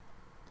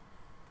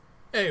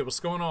Hey, what's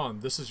going on?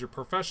 This is your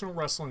professional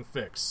wrestling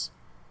fix.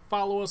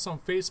 Follow us on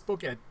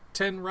Facebook at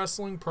 10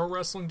 Wrestling Pro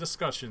Wrestling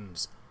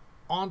Discussions,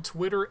 on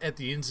Twitter at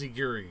the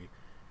Enziguri,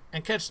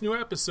 and catch new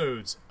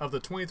episodes of the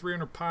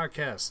 2300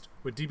 Podcast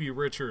with DB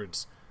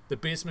Richards, The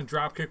Basement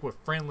Dropkick with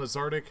Fran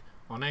Lazardic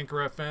on Anchor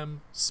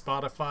FM,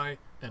 Spotify,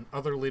 and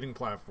other leading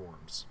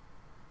platforms.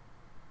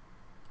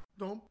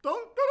 Don't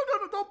bump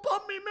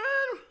me,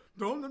 man!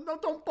 Don't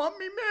bump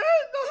me,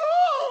 man!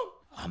 No!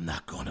 I'm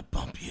not going to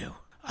bump you.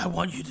 I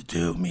want you to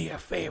do me a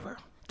favor.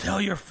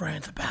 Tell your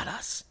friends about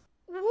us.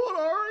 What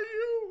are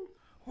you?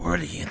 We're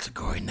the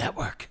Enziguri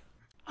Network.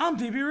 I'm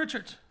DB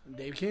Richards. I'm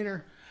Dave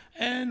Keener.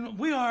 And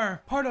we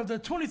are part of the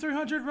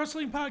 2300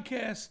 Wrestling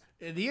Podcast.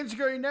 The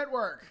Enziguri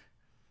Network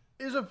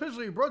is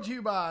officially brought to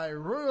you by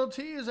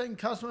Royalties and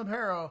Custom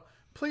Apparel.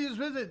 Please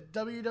visit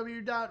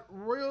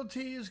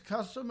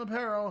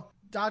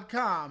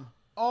www.royaltiescustomapparel.com.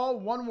 All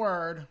one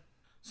word.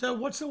 So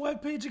what's the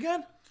webpage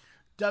again?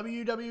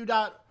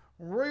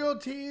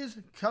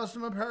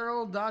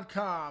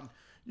 www.royaltiescustomapparel.com.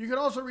 You can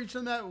also reach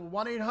them at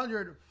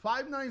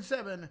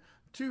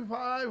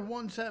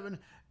 1-800-597-2517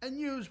 and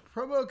use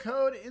promo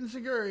code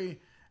Enziguri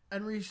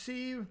and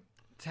receive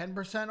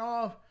 10%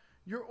 off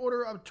your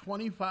order of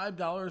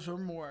 $25 or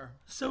more.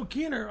 So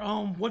Keener,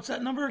 what's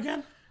that number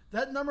again?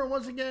 That number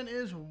once again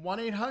is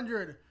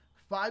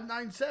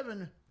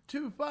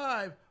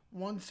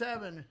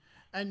 1-800-597-2517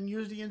 and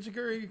use the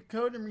Enziguri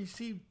code and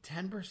receive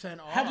 10%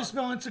 off. How do you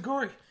spell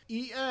Enziguri?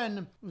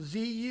 Enzugiri.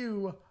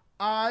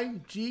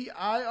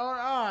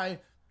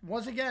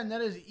 Once again,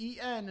 that is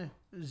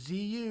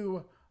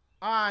Enzugiri.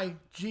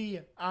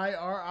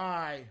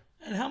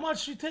 And how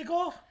much do you take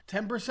off?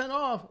 10%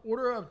 off.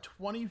 Order of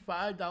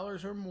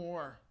 $25 or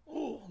more.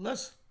 Oh,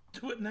 let's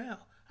do it now.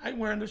 I'm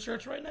wearing the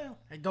shirts right now.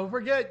 And don't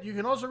forget, you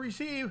can also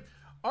receive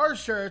our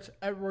shirts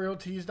at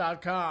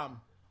royalties.com.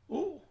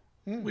 Ooh,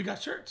 we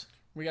got shirts.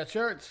 We got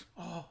shirts.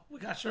 Oh, we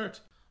got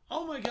shirts.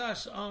 Oh my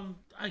gosh,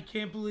 I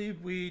can't believe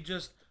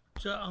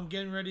I'm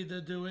getting ready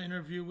to do an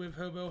interview with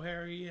Hobbo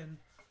Harry,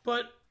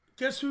 but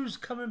guess who's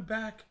coming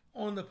back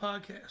on the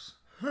podcast?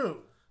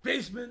 Who?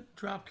 Basement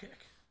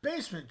Dropkick.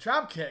 Basement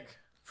Dropkick.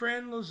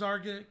 Fran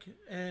Lazardic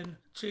and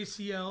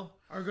JCL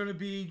are going to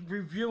be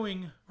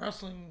reviewing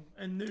wrestling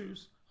and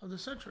news of the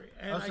century.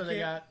 And are they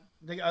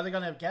going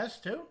to have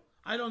guests too?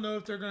 I don't know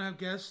if they're going to have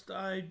guests.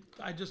 I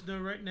just know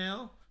right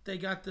now they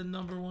got the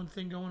number one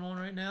thing going on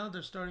right now.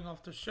 They're starting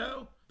off the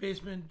show,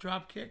 Basement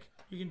Dropkick.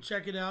 You can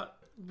check it out.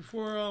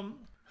 Before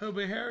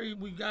Hobbo Harry,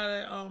 we got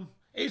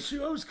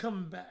H2O's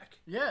coming back.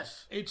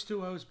 Yes.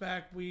 H2O's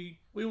back. We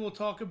will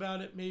talk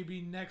about it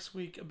maybe next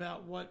week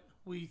about what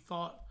we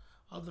thought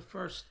of the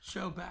first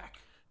show back.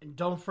 And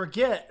don't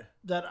forget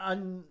that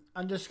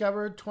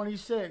Undiscovered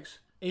 26,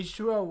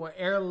 H2O will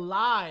air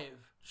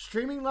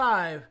streaming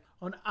live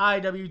on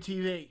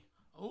IWTV.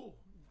 Oh,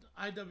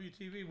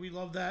 IWTV, we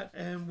love that,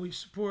 and we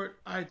support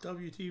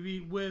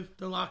IWTV with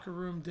the Locker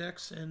Room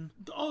Dicks and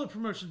all the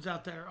promotions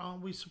out there.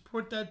 We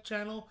support that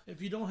channel.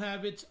 If you don't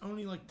have it, it's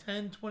only like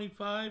 $10,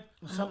 $25,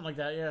 something like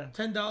that, yeah.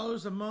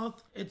 $10 a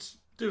month.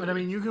 But I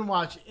mean, you can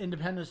watch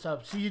independent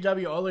stuff,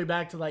 CUW all the way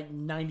back to like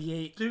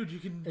 98. Dude, you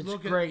can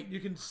you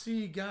can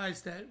see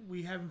guys that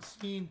we haven't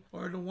seen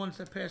or the ones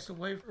that passed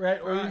away. Right,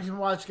 or you can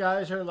watch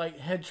guys who are like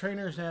head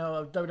trainers now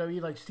of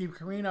WWE, like Steve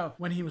Corino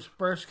when he was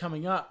first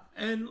coming up.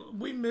 And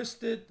we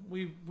missed it.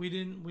 We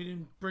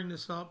didn't bring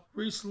this up.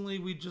 Recently,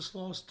 we just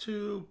lost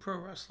two pro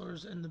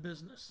wrestlers in the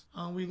business.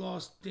 We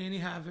lost Danny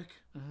Havoc.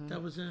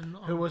 That was in...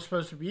 who was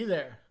supposed to be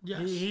there.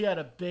 Yes. He had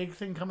a big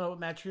thing coming up with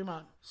Matt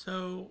Tremont.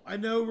 So, I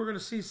know we're going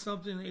to see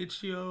something in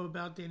HGO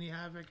about Danny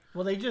Havoc.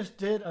 Well, they just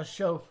did a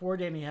show for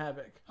Danny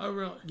Havoc. Oh,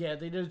 really? Yeah,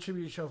 they did a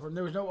tribute show for him.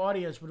 There was no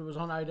audience, but it was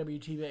on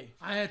IWTV.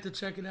 I had to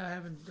check it out. I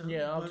haven't done it.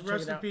 Yeah, I'll but check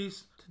rest it in out.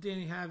 peace to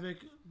Danny Havoc.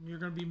 You're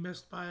going to be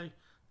missed by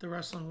the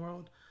wrestling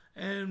world.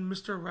 And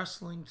Mr.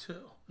 Wrestling,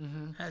 too,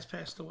 has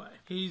passed away.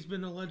 He's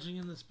been a legend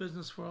in this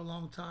business for a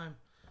long time.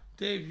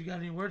 Dave, you got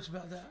any words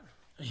about that?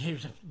 He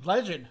was a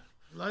legend.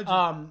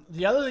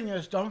 The other thing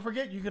is, don't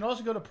forget, you can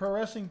also go to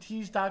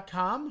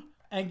ProWrestlingTees.com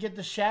and get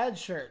the Shad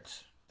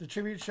shirts. The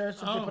tribute shirts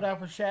that they put out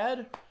for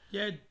Shad.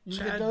 Yeah, you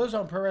can get those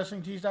on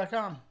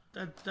ProWrestlingTees.com.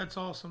 That's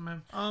awesome,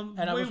 man.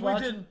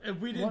 And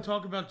we didn't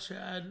talk about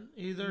Chad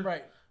either.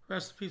 Right.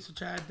 Rest in peace of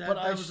Chad. That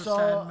I was saw a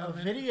sad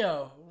moment.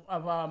 video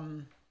of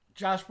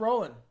Josh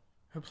Brolin,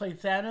 who played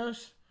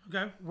Thanos,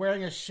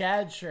 wearing a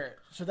Shad shirt.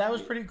 So that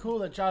was pretty cool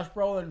that Josh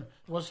Brolin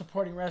was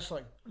supporting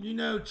wrestling. You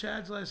know,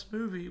 Chad's last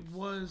movie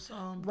was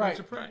Birds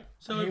of Prey.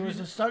 So he was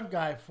a stunt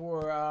guy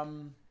for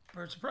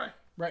Birds of Prey.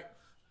 Right.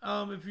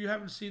 If you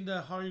haven't seen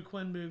the Harley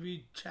Quinn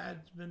movie,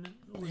 Chad's been...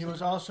 He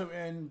was also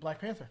in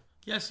Black Panther.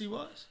 Yes, he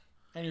was.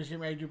 And he was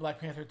getting ready to do Black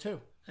Panther 2.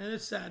 And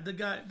it's sad. The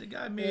guy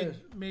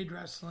made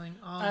wrestling.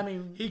 I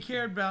mean, he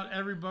cared about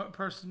every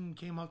person who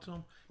came up to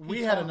him.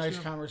 We had a nice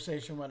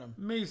conversation with him.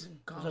 Amazing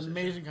conversation. It was an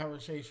amazing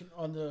conversation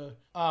on the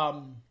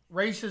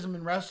racism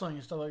in wrestling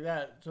and stuff like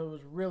that. So it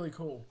was really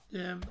cool.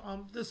 Yeah,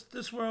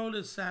 this world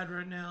is sad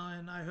right now,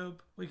 and I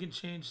hope we can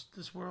change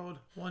this world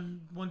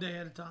one day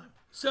at a time.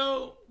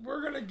 So we're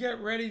going to get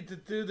ready to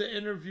do the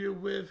interview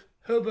with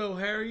Hobbo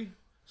Harry.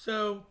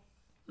 So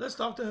let's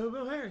talk to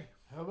Hobbo Harry.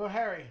 Hobbo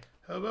Harry.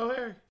 Hobbo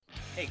Harry.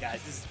 Hey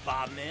guys, this is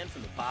Bob Mann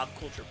from the Bob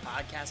Culture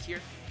Podcast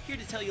here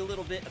to tell you a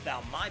little bit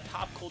about my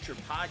pop culture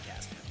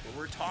podcast, where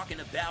we're talking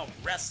about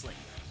wrestling,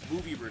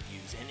 movie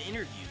reviews, and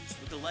interviews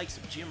with the likes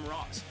of Jim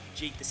Ross,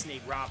 Jake the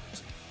Snake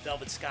Roberts,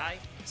 Velvet Sky,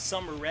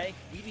 Summer Rae.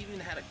 We've even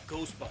had a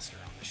Ghostbuster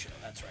on the show,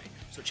 that's right.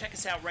 So check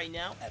us out right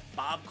now at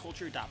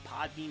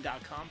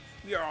bobculture.podbean.com.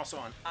 We are also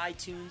on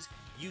iTunes,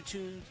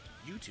 YouTube,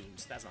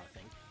 that's not a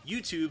thing,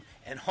 YouTube,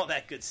 and all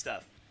that good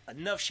stuff.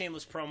 Enough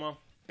shameless promo,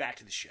 back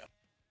to the show.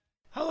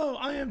 Hello,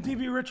 I am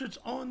DB Richards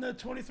on the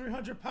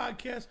 2300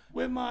 podcast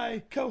with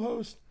my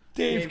co-host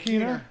Dave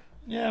Keener.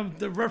 Yeah,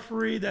 the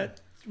referee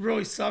that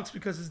really sucks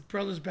because his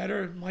brother's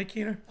better, Mike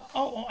Keener.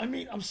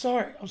 I'm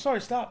sorry.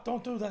 Stop.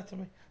 Don't do that to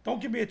me. Don't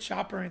give me a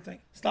chop or anything.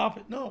 Stop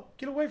it. No,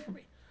 get away from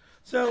me.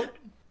 So,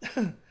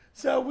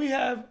 so we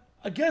have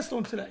a guest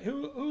on today.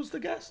 Who's the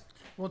guest?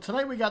 Well,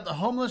 tonight we got the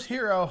homeless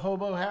hero,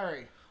 Hobbo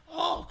Harry.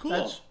 Oh, cool.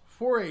 That's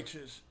 4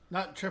 H's,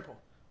 not triple.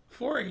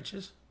 4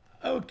 H's.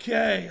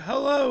 Okay.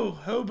 Hello,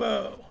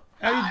 Hobbo.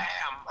 I am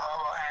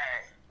Hobbo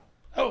Harry.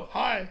 Oh,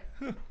 hi.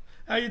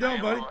 How you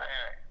doing, buddy?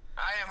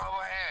 I am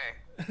Hobbo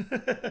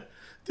Harry.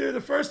 Dude,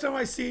 the first time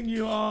I seen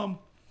you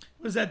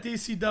was at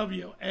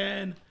DCW,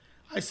 and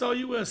I saw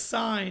you with a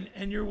sign,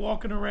 and you're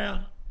walking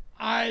around.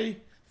 I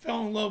fell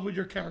in love with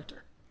your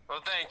character.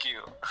 Well, thank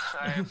you.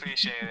 I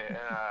appreciate it.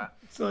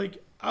 It's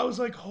like, I was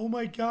like, oh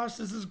my gosh,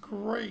 this is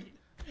great.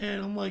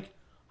 And I'm like,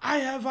 I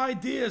have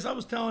ideas. I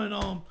was telling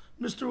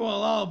Mr.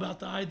 Wallal about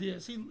the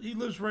ideas. He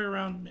lives right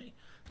around me,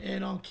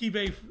 and on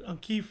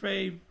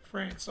Kiefe,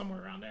 France,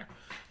 somewhere around there.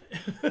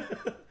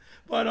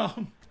 But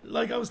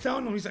like I was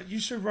telling him, he's like, you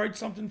should write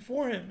something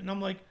for him. And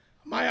I'm like,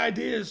 my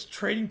idea is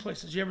Trading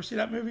Places. You ever see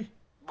that movie?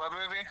 What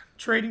movie?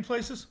 Trading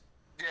Places?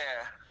 Yeah.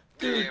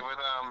 Dude. Yeah, with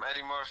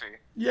Eddie Murphy.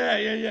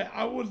 Yeah.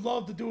 I would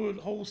love to do a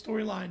whole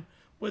storyline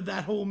with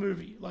that whole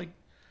movie. Like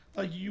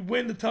you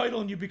win the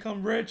title and you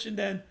become rich, and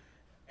then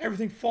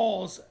everything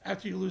falls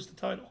after you lose the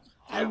title.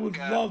 I would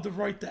love to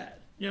write that.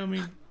 You know what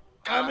I mean?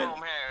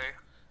 Home,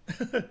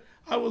 Harry.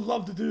 I would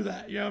love to do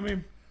that. You know what I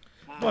mean?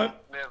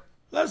 But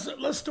let's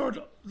start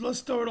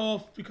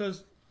off,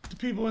 because the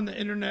people in the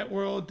internet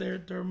world,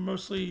 they're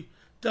mostly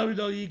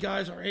WWE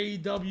guys or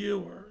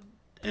AEW or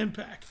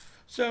Impact.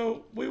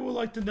 So we would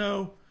like to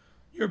know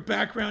your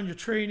background, your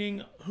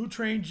training, who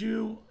trained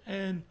you,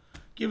 and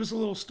give us a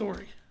little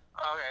story.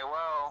 Okay,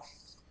 well,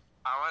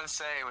 I want to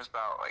say it was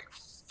about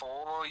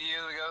 4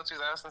 years ago,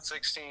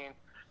 2016.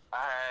 I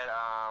had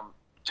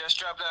just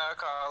dropped out of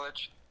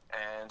college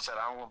and said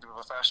I'm going to be a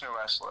professional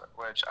wrestler,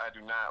 which I do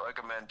not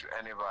recommend to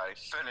anybody.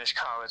 Finish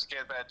college,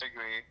 get that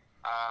degree,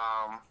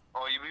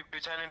 or you be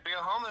pretending to be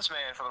a homeless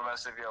man for the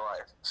rest of your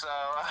life. So,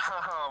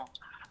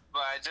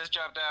 but I just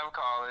dropped out of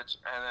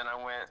college, and then I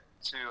went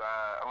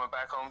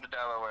back home to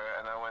Delaware,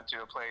 and I went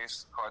to a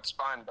place called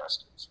Spine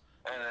Busters.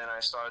 And then I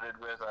started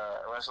with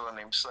a wrestler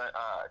named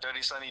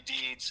Dirty Sonny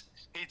Deeds.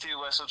 He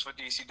too wrestled for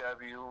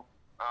DCW.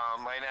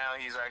 Right now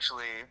he's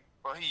actually,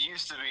 he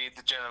used to be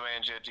the general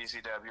manager at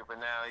DCW, but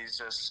now he's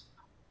just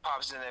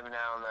pops in every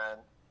now and then.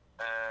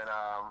 And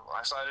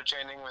I started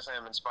training with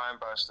him in Spine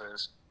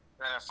Busters.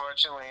 And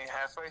unfortunately,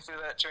 halfway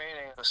through that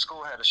training, the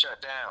school had to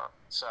shut down.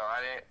 So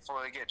I didn't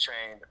fully get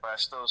trained, but I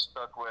still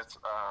stuck with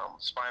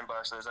Spine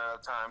Busters at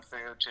a time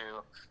through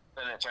to,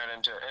 then it turned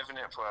into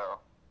Infinite Pro.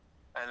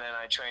 And then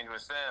I trained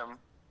with them.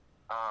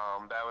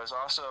 That was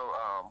also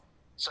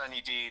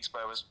Sonny Deeds,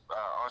 but it was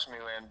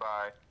ultimately ran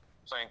by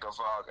Franco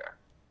Varga.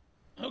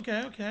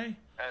 Okay.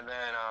 And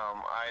then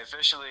I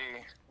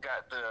officially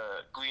got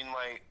the green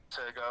light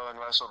to go and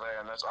wrestle there,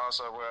 and that's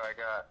also where I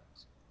got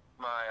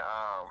my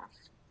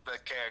the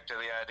character,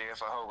 the idea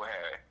for Hobbo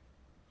Harry.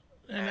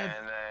 And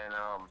then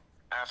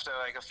after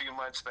a few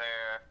months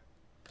there,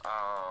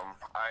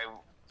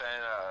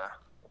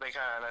 they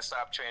kind of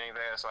stopped training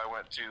there, so I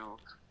went to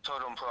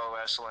Totem Pro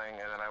Wrestling,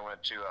 and then I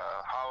went to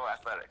Hobbo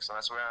Athletics, and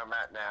that's where I'm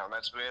at now. And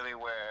that's really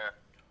where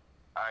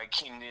I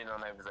keyed in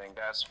on everything.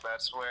 That's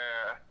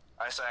where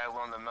I say I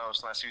learned the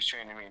most, and that's who's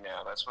training me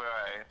now. That's where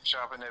I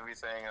sharpened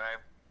everything, and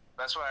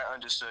that's where I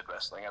understood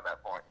wrestling at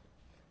that point.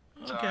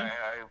 So Okay.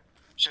 I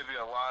should be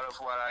a lot of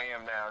what I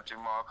am now to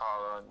Mark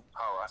Hollow and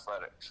Hobbo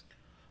Athletics.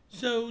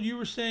 So you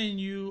were saying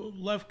you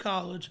left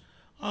college.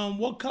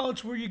 What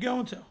college were you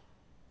going to?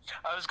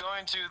 I was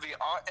going to the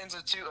Art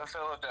Institute of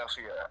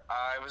Philadelphia.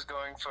 I was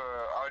going for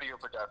audio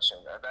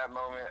production. At that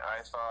moment,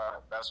 I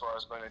thought that's what I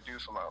was going to do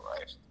for my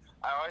life.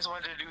 I always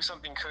wanted to do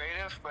something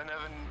creative, but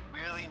never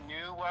really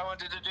knew what I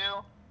wanted to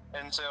do.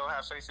 Until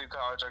halfway through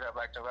college, I got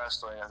back to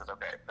wrestling. I said,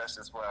 okay, this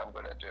is what I'm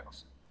going to do.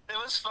 It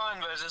was fun,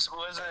 but it just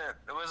wasn't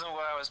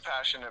what I was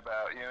passionate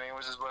about. You know what I mean?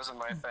 It just wasn't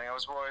my thing. I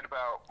was worried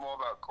more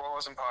about what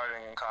was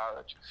imparting in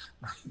college.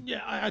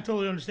 Yeah, I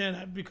totally understand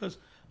that, because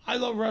I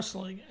love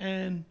wrestling,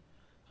 and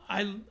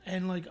I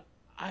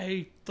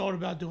thought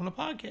about doing a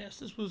podcast.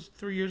 This was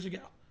 3 years ago,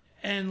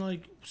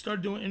 and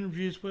started doing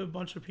interviews with a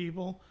bunch of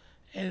people,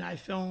 and I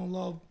fell in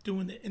love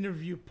doing the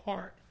interview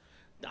part.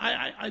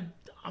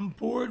 I'm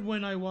bored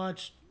when I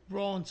watch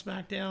Raw and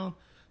SmackDown,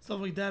 stuff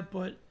like that.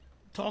 But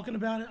talking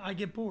about it, I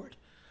get bored.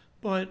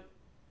 But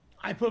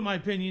I put my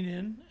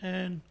opinion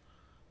in,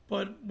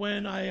 but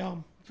when I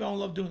fell in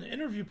love doing the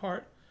interview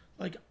part,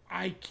 like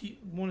I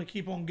want to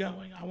keep on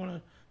going. I want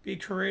to be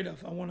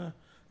creative. I want to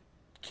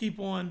keep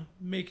on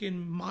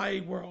making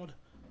my world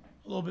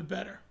a little bit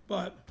better.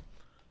 But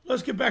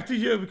let's get back to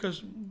you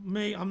because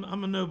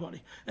I'm a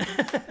nobody.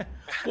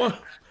 Well,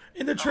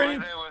 in the training,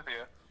 I'm right there with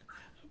you.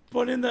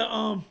 but in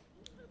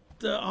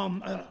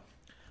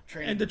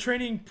the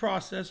training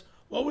process,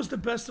 what was the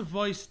best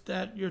advice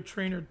that your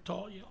trainer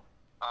taught you?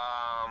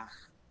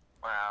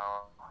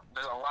 Well,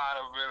 there's a lot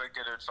of really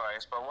good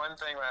advice, but one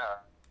thing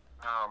that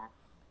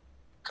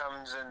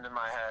comes into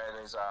my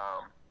head is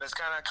this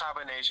kind of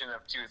combination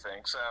of two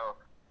things. So,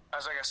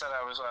 as like I said,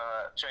 I was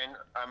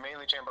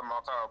mainly trained by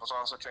Mark Harlow. I was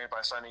also trained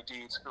by Sonny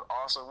Dietz, who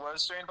also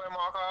was trained by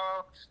Mark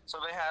Harlow. So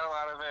they had a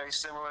lot of very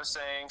similar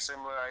sayings,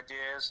 similar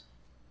ideas.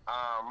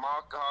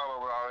 Mark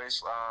Harlow would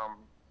always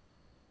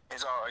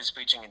is always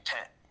preaching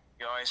intent.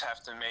 You always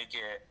have to make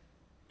it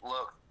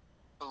look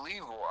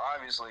believable.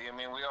 Obviously, I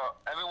mean,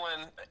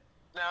 everyone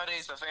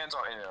nowadays, the fans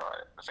aren't in on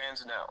it. The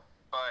fans know.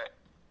 But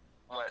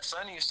what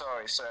Sonny used to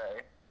always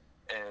say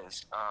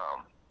is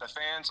the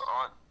fans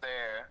aren't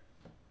there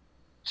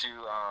to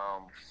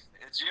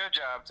it's your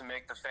job to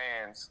make the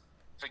fans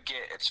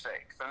forget it's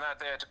fake. They're not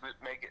there to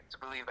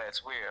believe that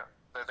it's real.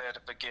 They're there to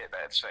forget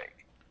that it's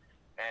fake.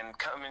 And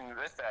coming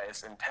with that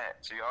is intent.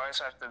 So you always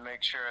have to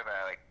make sure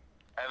that like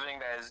everything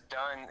that is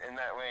done in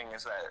that ring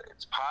is that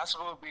it's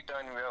possible to be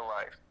done in real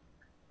life,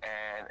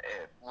 and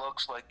it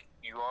looks like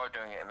you are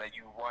doing it and that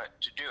you want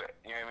to do it.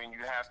 You know what I mean?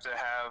 You have to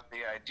have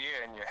the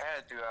idea in your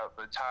head throughout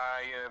the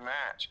entire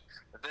match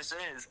that this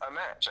is a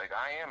match. Like,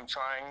 I am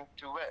trying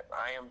to win.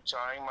 I am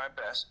trying my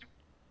best to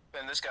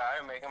pin this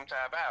guy and make him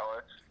tap out,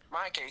 or in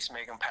my case,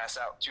 make him pass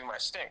out to my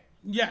sting.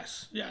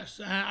 Yes.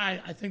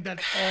 I think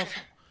that's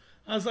awesome.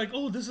 I was like,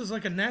 oh, this is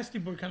like a nasty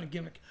boy kind of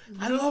gimmick.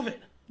 I love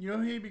it. You know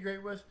who he'd be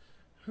great with?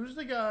 Who's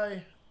the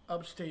guy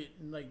upstate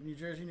in like New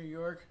Jersey, New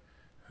York,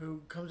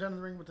 who comes down to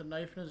the ring with a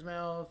knife in his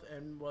mouth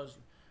and was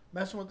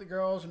messing with the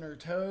girls and their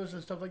toes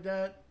and stuff like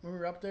that when we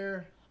were up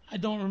there? I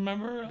don't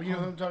remember. But you know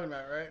who I'm talking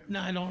about, right?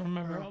 No, I don't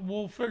remember.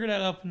 We'll figure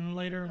that up and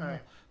later. We'll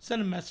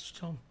send a message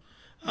to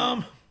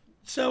him.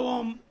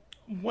 So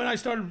when I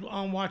started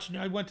watching,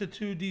 I went to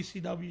 2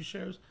 DCW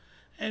shows,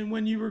 and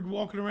when you were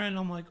walking around,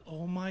 I'm like,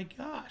 oh my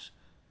gosh,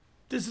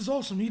 this is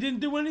awesome. He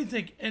didn't do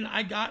anything, and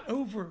I got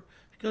over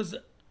because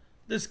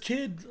this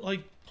kid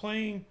like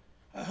playing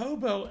a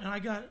Hobbo, and I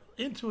got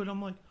into it.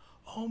 I'm like,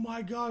 oh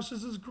my gosh,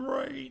 this is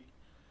great.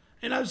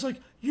 And I was like,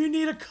 you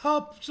need a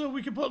cup so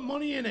we can put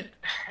money in it.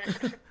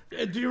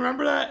 Do you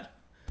remember that?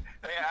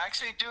 Yeah, I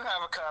actually do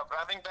have a cup.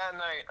 I think that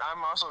night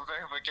I'm also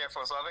very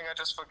forgetful, so I think I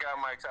just forgot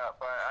my cup.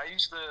 But I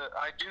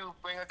do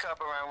bring a cup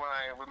around when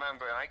I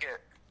remember, and I get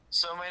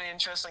so many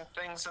interesting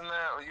things in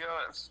that.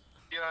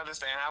 You don't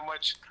understand how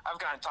much I've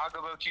gotten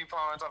Taco Bell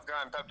coupons. I've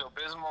gotten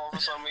Pepto-Bismol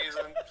for some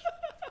reason.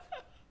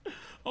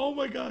 Oh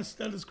my gosh,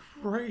 that is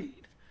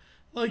great.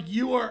 Like,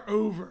 you are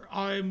over.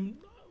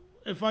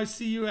 If I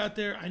see you out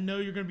there, I know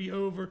you're going to be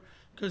over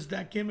because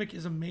that gimmick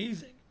is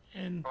amazing.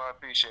 And well, I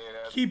appreciate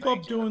it. Keep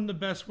up doing the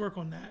best work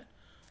on that.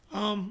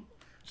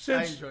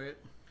 Since I enjoy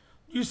it.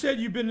 You said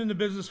you've been in the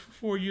business for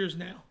 4 years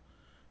now.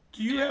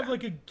 Do you have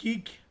like a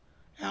geek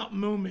out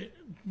moment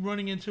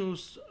running into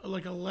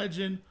like a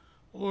legend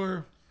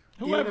or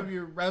whoever? Even if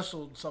you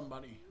wrestled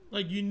somebody.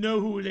 Like, you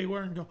know who they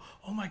were and go,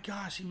 oh my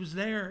gosh, he was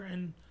there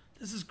and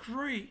this is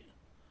great.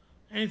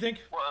 Anything?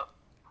 Well,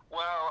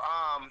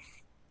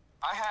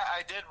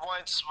 I did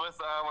once with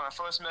when I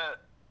first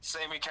met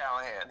Sami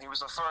Callihan. He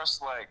was the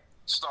first like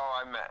star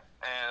I met,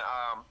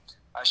 and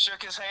I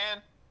shook his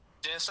hand,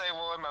 didn't say a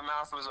word. My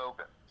mouth was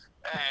open,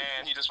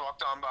 and he just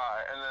walked on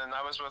by. And then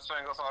I was with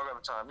Fango Fog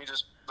at the time. He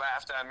just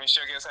laughed at me,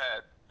 shook his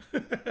head.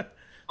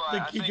 But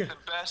I think the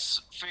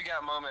best freak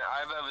out moment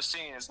I've ever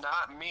seen is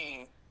not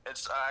me.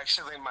 It's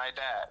actually my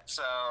dad.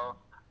 So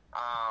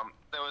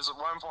there was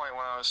one point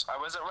when I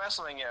wasn't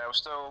wrestling yet. I was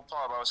still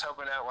Bob. I was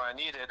helping out when I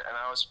needed, and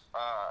I was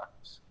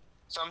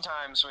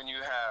sometimes when you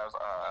have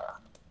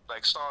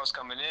like stars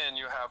coming in,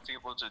 you have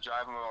people to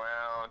drive them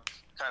around,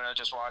 kind of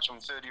just watch them,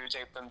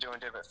 videotape them doing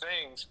different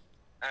things,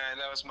 and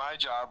that was my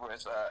job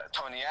with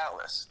Tony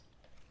Atlas.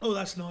 Oh,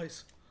 that's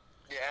nice.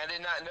 Yeah, I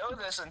did not know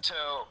this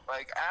until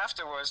like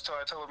afterwards. Till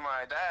I told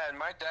my dad.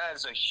 My dad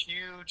is a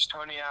huge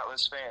Tony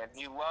Atlas fan.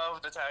 He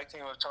loved the tag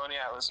team of Tony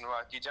Atlas and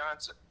Rocky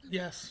Johnson.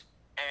 Yes.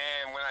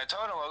 And when I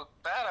told him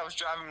that, I was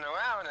driving him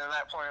around, and at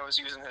that point I was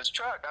using his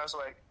truck. I was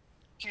like,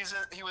 he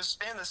was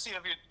in the seat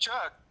of your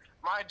truck.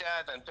 My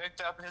dad then picked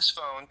up his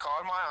phone,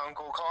 called my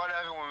uncle, called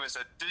everyone, and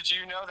said, did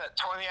you know that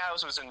Tony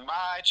Atlas was in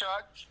my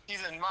truck?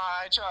 He's in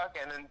my truck.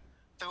 And then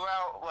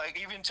throughout, like,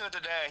 even to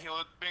today, he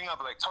would bring up,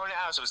 like, Tony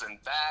Atlas was in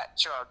that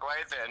truck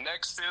right there,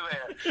 next to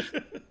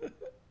there.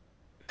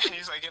 And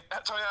he's like, if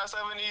Tony Atlas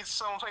ever needs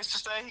someplace to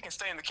stay, he can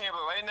stay in the camper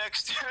right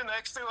next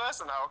to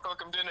us, and I'll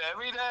cook him dinner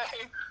every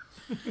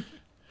day.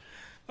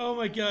 Oh,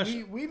 my gosh.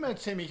 We met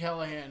Sami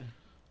Callihan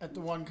at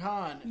the one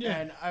con, Yeah.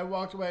 and I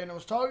walked away and I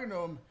was talking to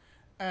him,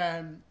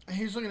 and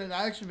he's looking at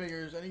action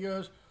figures, and he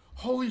goes,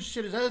 "Holy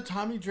shit, is that a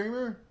Tommy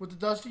Dreamer with the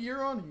Dusty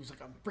ear on?" And he's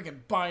like, "I'm freaking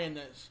buying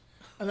this."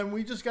 And then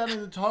we just got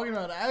into talking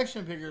about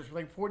action figures for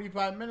like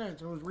 45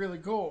 minutes, and it was really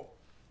cool.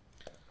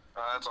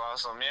 Oh, that's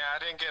awesome. Yeah, I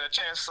didn't get a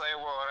chance to say a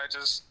word. I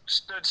just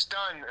stood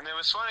stunned. And it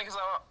was funny because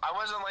I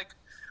wasn't like,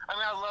 I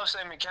mean, I love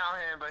Sammy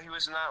Callahan, but he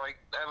was not like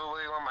ever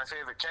really one of my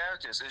favorite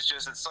characters. It's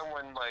just that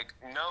someone like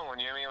known, you know what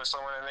I mean? It was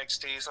someone in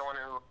NXT, someone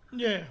who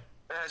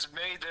has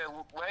made their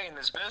way in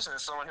this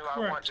business, someone who I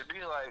want to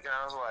be like. And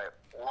I was like,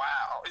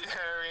 wow. You know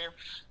what I mean?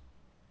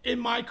 In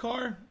my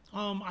car,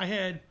 I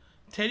had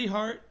Teddy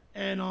Hart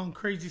and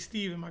Crazy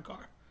Steve in my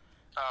car.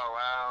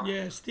 Oh, wow.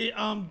 Yeah,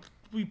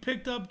 we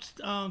picked up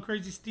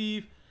Crazy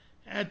Steve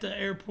at the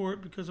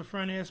airport because a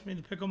friend asked me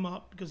to pick him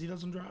up because he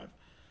doesn't drive.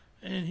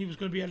 And he was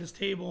going to be at his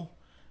table.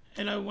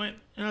 And I went,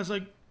 and I was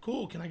like,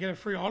 cool, can I get a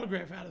free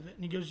autograph out of it?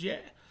 And he goes, yeah.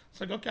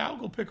 It's like, okay, I'll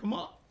go pick him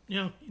up.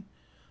 You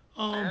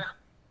know?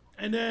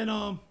 And then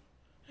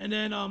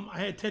I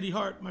had Teddy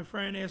Hart. My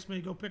friend asked me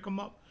to go pick him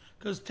up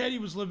because Teddy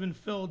was living in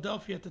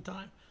Philadelphia at the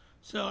time.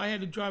 So I had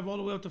to drive all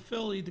the way up to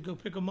Philly to go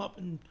pick him up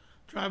and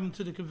drive him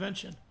to the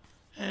convention.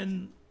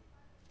 And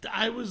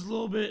I was a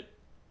little bit,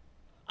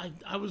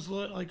 I was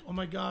like, oh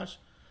my gosh,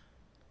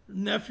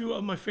 nephew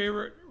of my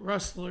favorite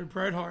wrestler,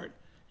 Bret Hart,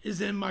 is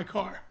in my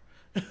car.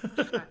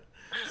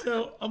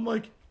 So I'm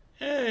like,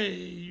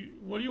 hey,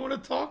 what do you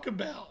want to talk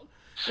about?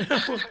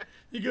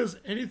 He goes,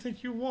 anything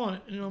you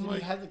want. And I'm Did like,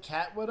 he have the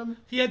cat with him?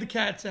 he had the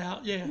cats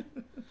out, yeah.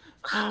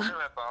 That's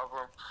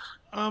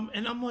awesome.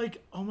 And I'm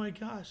like, oh my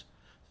gosh.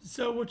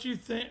 So what you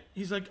think?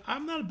 He's like,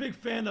 I'm not a big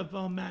fan of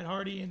Matt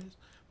Hardy and his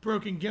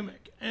broken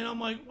gimmick. And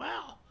I'm like,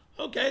 wow,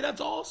 okay,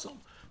 that's awesome.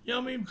 You know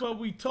what I mean? But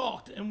we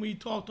talked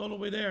all the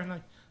way there. And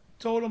I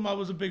told him I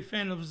was a big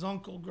fan of his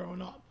uncle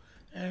growing up.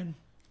 And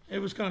it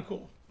was kind of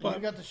cool. But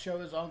you got to show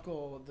his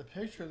uncle the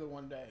picture the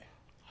one day.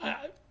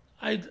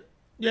 I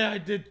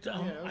did.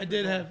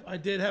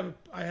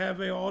 I have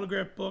a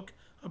autograph book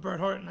of Bret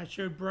Hart, and I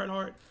showed Bret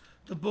Hart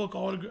the book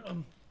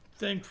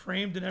thing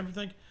framed and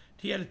everything.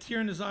 He had a tear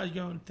in his eyes,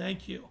 going,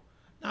 "Thank you."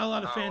 Not a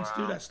lot of fans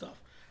do that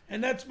stuff,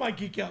 and that's my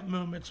geek out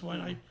moments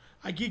when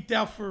I geeked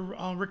out for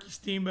Ricky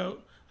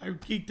Steamboat. I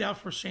geeked out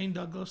for Shane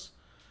Douglas,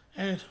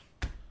 and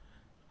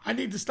I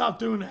need to stop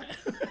doing that.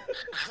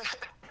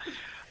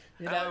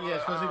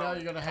 Especially now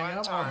you're gonna hang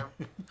out.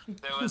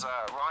 There was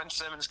Ron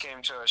Simmons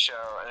came to a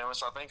show, and I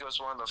think it was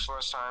one of the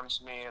first times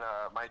me and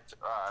my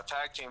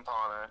tag team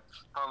partner,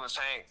 Homeless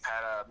Hank,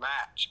 had a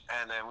match,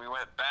 and then we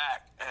went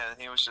back, and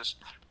he was just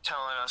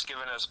telling us,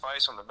 giving us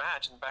advice on the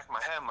match. In the back of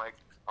my head, I'm like,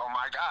 oh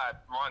my God,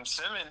 Ron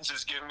Simmons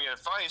is giving me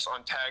advice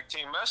on tag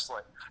team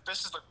wrestling.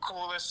 This is the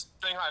coolest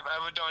thing I've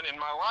ever done in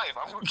my life.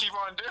 I'm gonna keep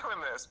on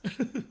doing this.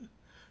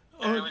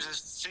 And it was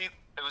just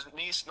it was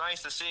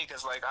nice to see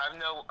because like I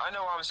know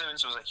Ron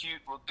Simmons was a huge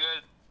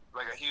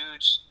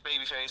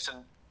babyface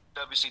in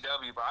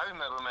WCW, but I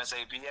remember him as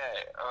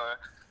APA or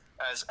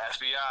as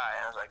FBI,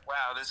 and I was like,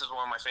 wow, this is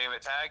one of my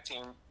favorite tag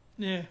team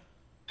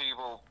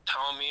people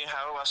telling me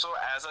how to wrestle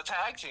as a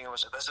tag team. I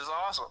was like, this is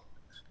awesome.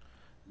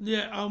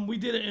 Yeah, we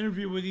did an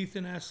interview with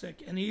Ethan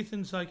Essick, and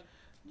Ethan's like,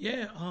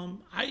 yeah,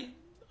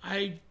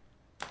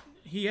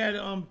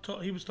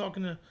 he was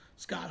talking to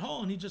Scott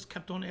Hall, and he just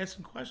kept on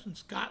asking questions.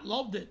 Scott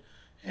loved it,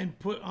 and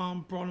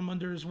brought him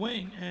under his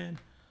wing, and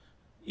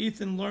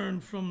Ethan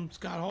learned from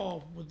Scott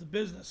Hall with the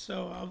business.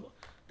 So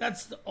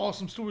that's the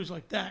awesome stories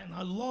like that, and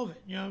I love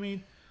it. You know what I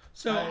mean?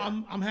 So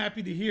I'm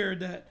happy to hear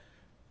that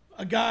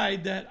a guy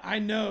that I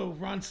know,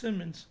 Ron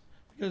Simmons,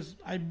 because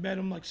I met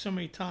him like so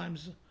many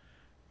times,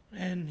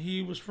 and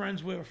he was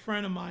friends with a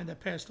friend of mine that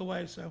passed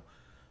away. So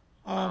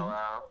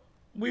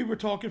we were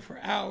talking for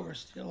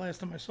hours the last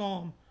time I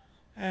saw him,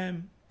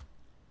 and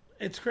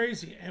it's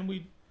crazy.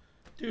 And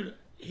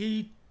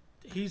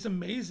he's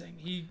amazing.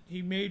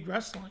 He made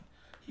wrestling.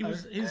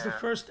 He's the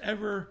first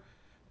ever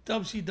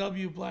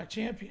WCW Black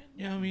Champion.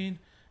 You know what I mean?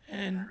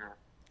 And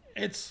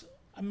it's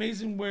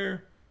amazing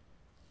where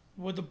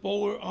the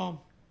bowler,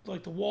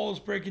 like the wall is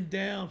breaking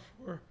down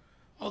for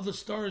other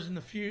stars in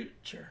the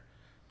future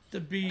to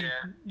be.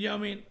 You know what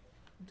I mean?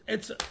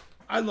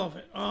 I love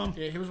it.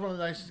 He was one of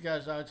the nicest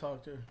guys I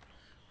talked to.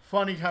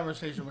 Funny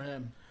conversation with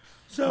him.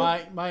 So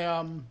my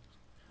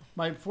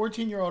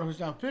 14-year-old who's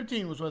now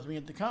 15 was with me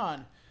at the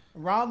con.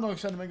 Ron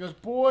looks at him and goes,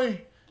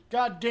 "Boy,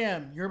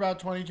 goddamn, you're about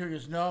 22." He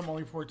goes, "No, I'm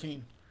only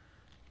 14."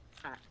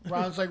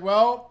 Ron's like,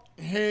 "Well,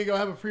 here you go,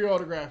 have a free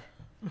autograph."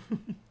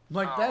 I'm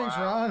like, "Thanks,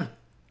 Ron."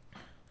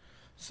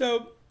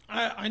 So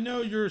I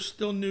know you're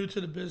still new to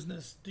the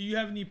business. Do you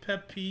have any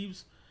pet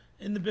peeves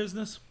in the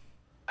business?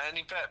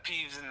 Any pet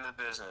peeves in the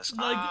business?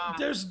 Like,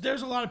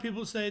 there's a lot of people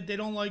who say they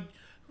don't like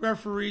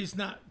referees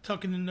not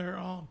tucking in their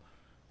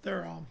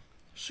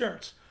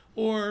shirts,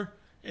 or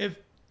if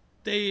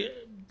they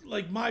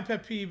like, my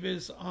pet peeve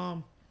is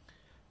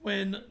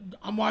when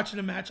I'm watching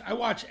a match. I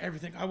watch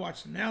everything. I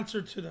watch the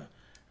announcer to the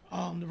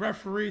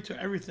referee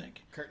to everything.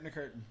 Curtain to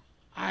curtain.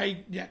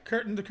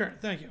 Curtain to curtain.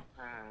 Thank you.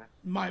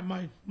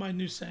 My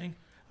new saying.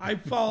 I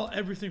follow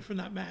everything from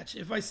that match.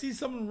 If I see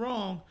something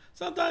wrong,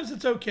 sometimes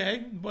it's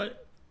okay,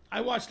 but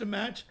I watched the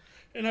match,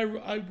 and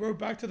I wrote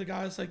back to the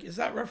guy. I was like, is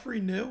that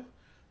referee new?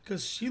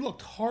 Because she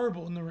looked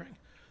horrible in the ring.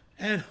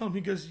 And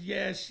he goes,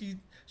 yeah, she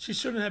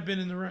shouldn't have been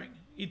in the ring,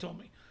 he told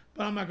me.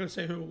 But I'm not going to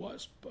say who it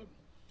was. But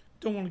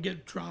don't want to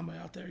get drama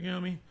out there, you know what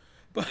I mean?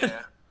 But,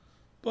 Yeah.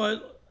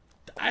 but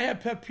I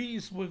have pet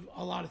peeves with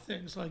a lot of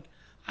things. Like,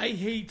 I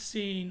hate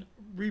seeing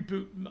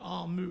reboot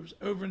moves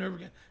over and over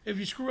again. If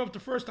you screw up the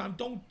first time,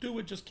 don't do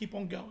it. Just keep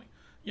on going.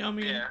 You know what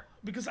I mean? Yeah.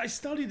 Because I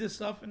study this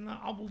stuff, and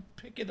I will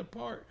pick it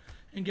apart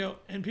and go,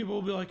 and people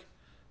will be like,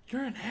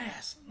 you're an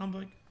ass. And I'm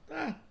like,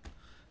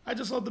 I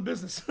just love the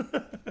business.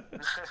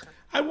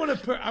 I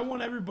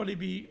want everybody to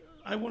be.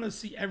 I want to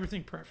see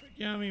everything perfect.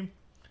 You know what I mean?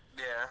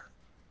 Yeah.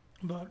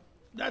 But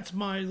that's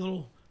my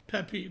little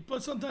pet peeve.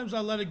 But sometimes I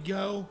let it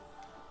go.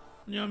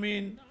 You know what I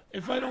mean?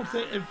 If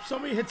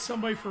somebody hits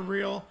somebody for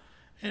real,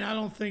 and I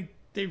don't think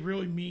they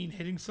really mean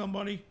hitting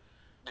somebody,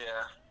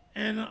 Yeah.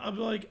 and I'll be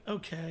like,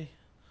 okay.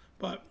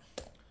 But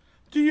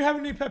do you have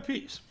any pet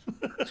peeves?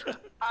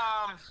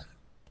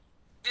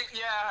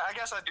 Yeah, I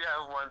guess I do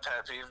have one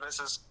pet peeve. This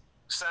is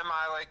semi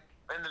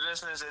in the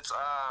business. It's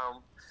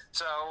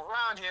so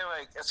around here,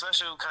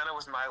 especially kind of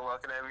with my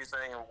luck and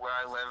everything and where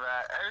I live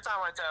at. Every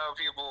time I tell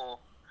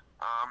people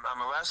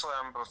I'm a wrestler,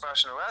 I'm a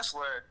professional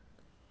wrestler,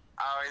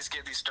 I always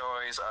get these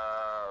stories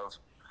of,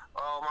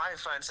 oh, my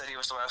friend said he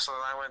was a wrestler,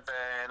 and I went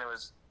there, and it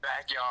was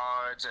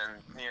backyards, and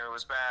it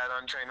was bad,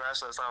 untrained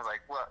wrestlers. And I was like,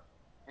 look,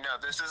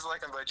 this is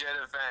like a legit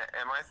event,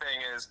 and my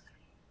thing is,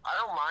 I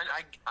don't mind.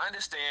 I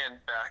understand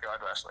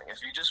backyard wrestling.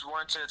 If you just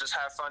want to just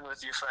have fun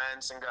with your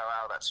friends and go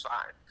out, that's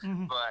fine.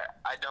 Mm-hmm.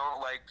 But I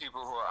don't like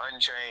people who are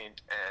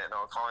untrained and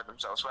are calling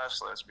themselves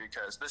wrestlers,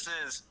 because this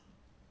is,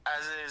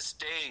 as it is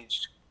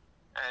staged,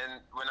 and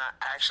we're not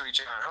actually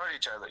trying to hurt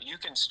each other. You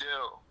can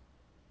still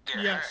get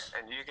hurt,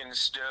 and you can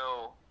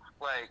still,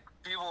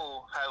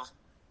 people have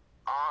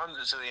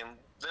honestly and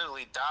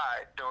literally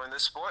died doing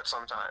this sport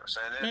sometimes,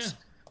 and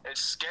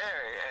it's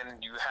scary,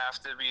 and you have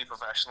to be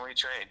professionally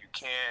trained. You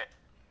can't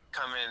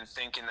come in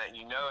thinking that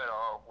you know it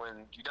all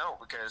when you don't,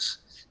 because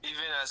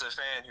even as a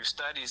fan who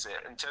studies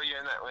it, until you're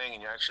in that ring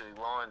and you actually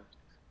learn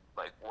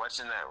what's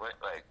in that,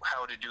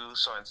 how to do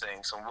certain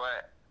things and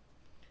what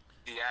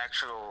the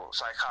actual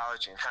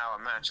psychology and how a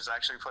match is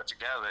actually put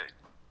together,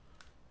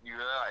 you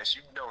realize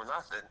you know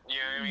nothing.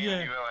 You know what I mean?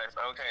 You realize,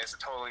 okay, it's a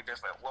totally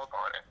different look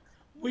on it.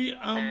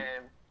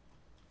 And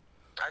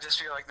I just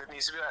feel like there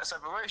needs to be that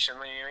separation.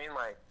 You know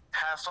what I mean?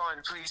 Have fun,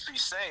 please be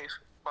safe,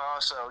 but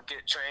also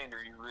get trained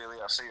if you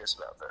really are serious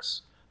about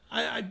this.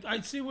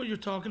 I see what you're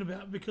talking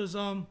about, because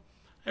a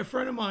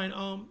friend of mine,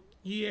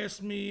 he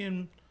asked me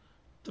in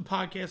the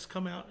podcast to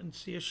come out and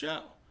see a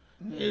show.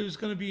 Mm-hmm. It was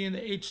going to be in the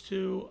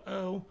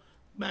H2O,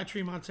 Matt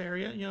Tremont's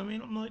area. You know what I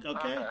mean? I'm like,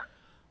 okay.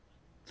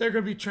 They're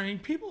going to be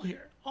trained people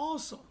here.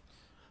 Awesome.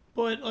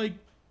 But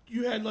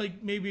you had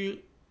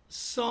maybe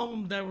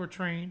some that were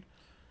trained,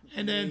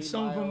 and then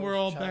some of them were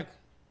all back.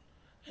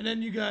 And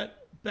then you got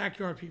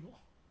backyard people.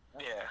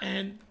 Yeah.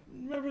 And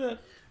remember that?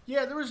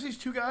 Yeah, there was these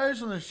two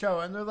guys on the show,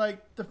 and they're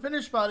like, the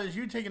finish spot is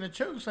you taking a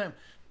choke slam.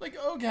 Like,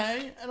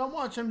 okay, and I'm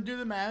watching them do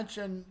the match,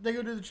 and they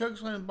go do the choke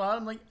slam spot.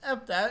 I'm like,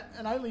 F that,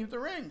 and I leave the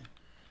ring.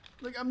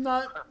 I'm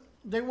not.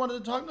 They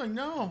wanted to talk. Like,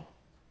 no.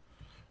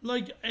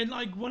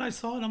 When I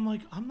saw it, I'm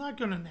like, I'm not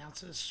gonna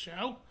announce this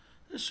show.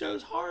 This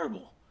show's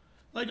horrible.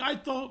 I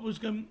thought it was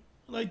gonna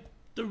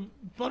the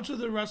bunch of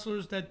the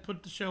wrestlers that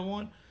put the show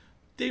on,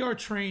 they are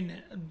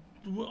trained.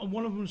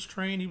 One of them's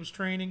trained. He was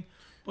training,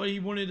 but he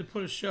wanted to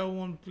put a show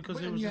on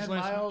because it was his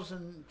last. Miles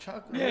and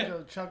Chuck. Yeah.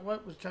 Chuck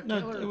what was Chuck? No,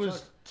 Taylor it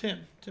was Chuck?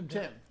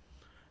 Tim.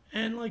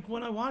 And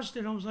when I watched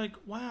it, I was like,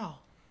 wow,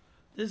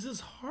 this is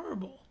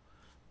horrible.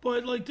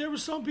 But there were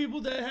some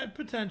people that had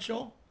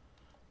potential.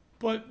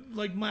 But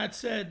like Matt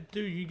said,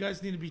 dude, you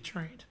guys need to be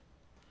trained.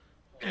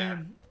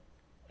 And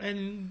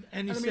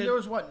he said, there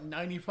was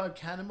 95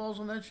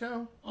 cannonballs on that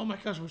show. Oh my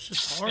gosh, it was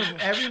just horrible.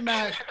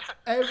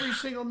 Every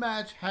single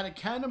match had a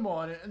cannonball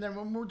on it. And then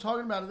when we were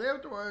talking about it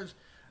afterwards,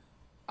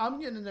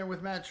 I'm getting in there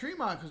with Matt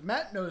Tremont because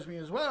Matt knows me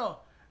as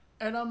well,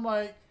 and I'm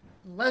like,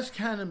 less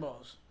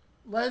cannonballs,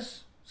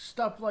 less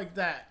stuff like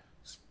that.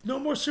 No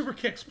more super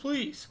kicks,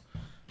 please.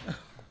 I'm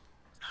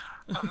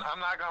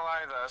not gonna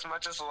lie though, as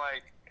much as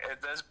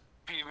it does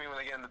peeve me when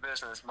I get in the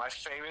business, my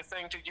favorite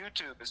thing to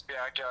YouTube is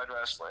backyard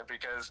wrestling,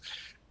 because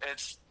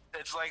it's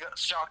like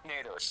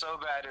Sharknado. It's so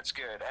bad it's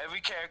good.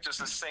 Every character's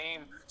the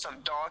same, some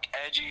dark,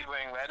 edgy,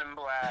 wearing red and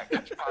black,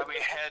 probably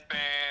a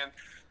headband,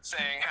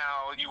 saying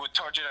how you were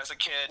tortured as a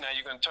kid, now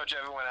you're going to torture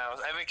everyone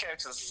else. Every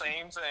character's the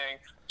same thing,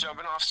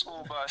 jumping off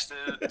school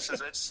buses.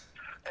 It's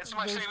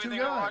my favorite thing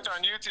to watch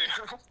on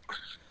YouTube.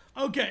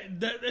 Okay,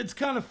 it's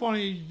kind of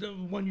funny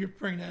when you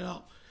bring that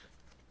up.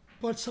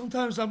 But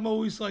sometimes I'm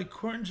always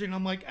cringing.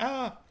 I'm like,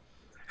 are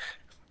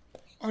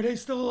they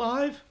still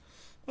alive?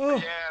 Oh.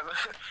 Yeah,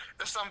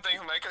 there's something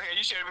okay,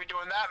 you shouldn't be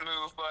doing that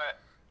move, but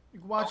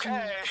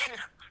okay.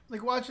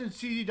 Watching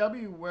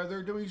CDW where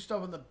they're doing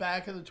stuff in the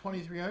back of the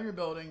 2300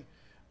 building,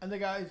 and the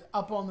guy's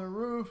up on the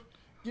roof,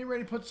 getting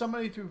ready to put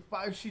somebody through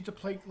 5 sheets of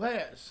plate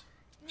glass.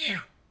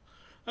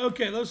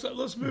 Okay,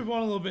 let's move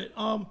on a little bit.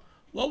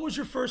 What was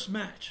your first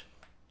match?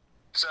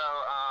 So,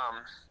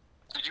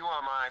 did you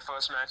want my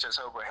first match as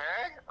Hobbo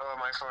Harry or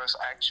my first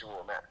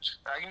actual match?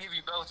 I can give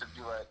you both if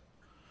you like.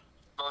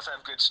 Both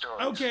have good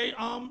stories. Okay,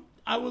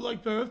 I would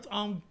like both.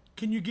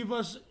 Can you give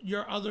us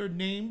your other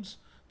names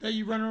that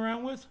you run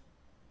around with?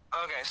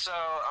 Okay, so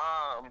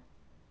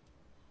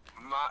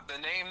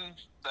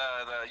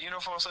the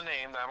universal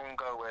name that I'm gonna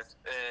go with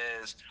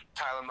is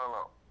Tyler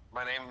Malone.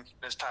 My name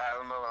is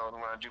Tyler Malone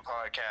when I do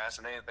podcasts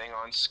and anything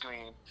on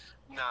screen,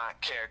 not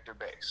character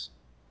based.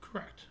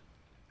 Correct.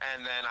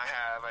 And then I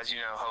have, as you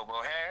know,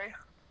 Hobbo Harry.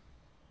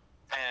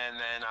 And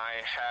then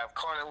I have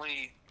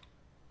currently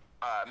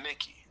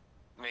Mickey.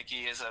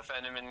 Mickey is a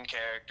feminine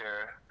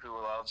character who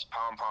loves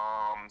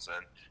pom-poms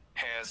and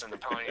hairs in the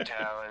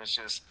ponytail, and it's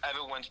just,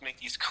 everyone's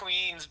Mickey's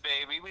queens,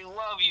 baby. We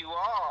love you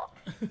all.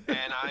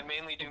 And I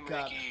mainly do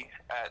Mickey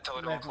at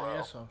Totem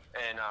Club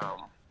in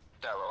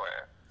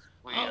Delaware.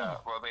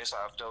 We're based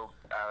out of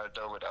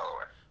Dover,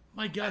 Delaware.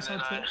 My gosh,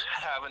 and then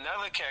I have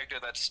another character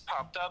that's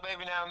popped up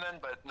every now and then,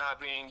 but not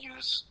being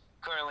used,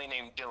 currently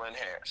named Dylan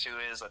Harris, who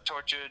is a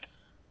tortured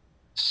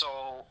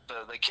soul,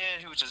 the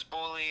kid who was just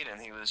bullied,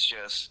 and he was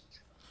just,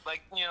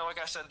 like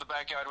I said, the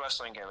backyard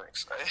wrestling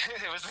gimmicks.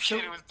 It was the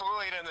kid who was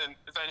bullied and then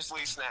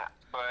eventually snapped.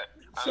 But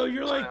so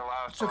you're like,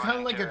 so kind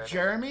of like a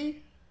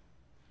Jeremy?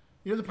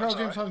 You know the Pearl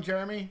Jam song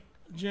Jeremy?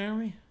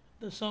 Jeremy?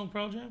 The song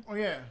Pearl Jam? Oh,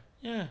 yeah.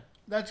 Yeah.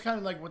 That's kind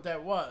of like what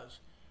that was.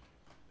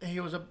 He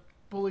was a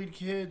bullied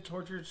kid,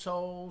 tortured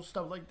soul,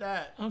 stuff like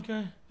that.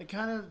 Okay. It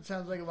kind of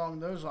sounds like along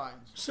those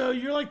lines. So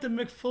you're like the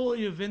Mick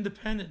Foley of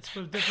independence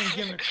with different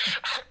gimmicks.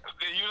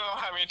 You know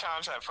how many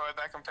times I've heard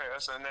that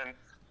comparison, and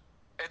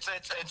it's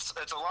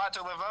a lot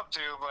to live up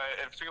to.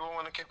 But if people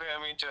want to compare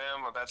me to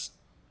him,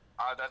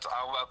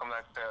 I'll welcome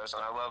that comparison.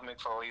 I love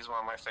Mick Foley; he's one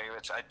of my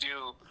favorites. I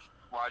do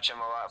watch him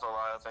a lot for a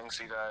lot of things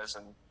he does,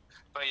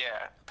 but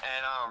yeah,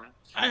 and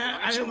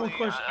I have one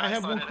question. I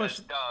have one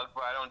question. Doug,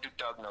 but I don't do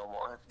Doug no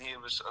more.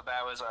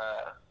 That was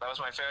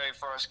my very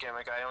first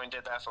gimmick. I only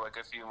did that for like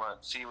a few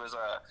months. He was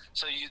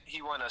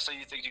he won a So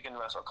You Think You Can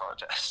Wrestle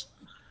contest.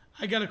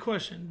 I got a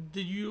question.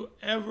 Did you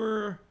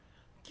ever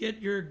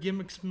get your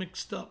gimmicks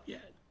mixed up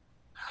yet?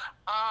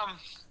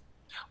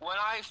 When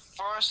I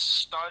first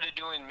started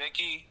doing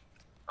Mickey,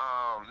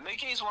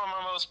 Mickey's one of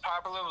my most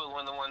popular, but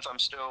one of the ones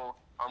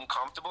I'm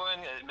comfortable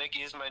in.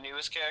 Mickey is my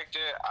newest character.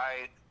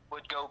 I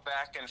would go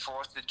back and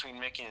forth between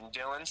Mickey and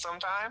Dylan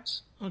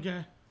sometimes.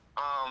 Okay.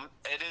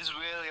 It is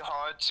really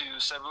hard to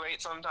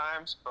separate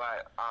sometimes,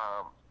 but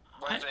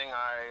one thing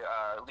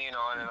I lean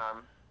on and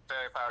I'm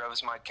very proud of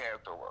is my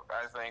character work.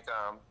 I think,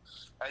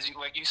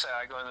 like you said,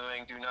 I go in the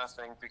ring, do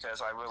nothing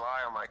because I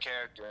rely on my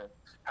character and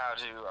how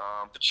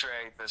to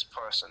portray this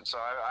person. So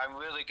I'm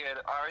really good.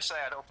 I always say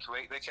I don't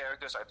create the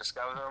characters, I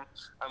discover them.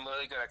 I'm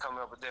really good at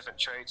coming up with different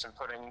traits and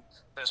putting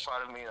this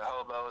part of me in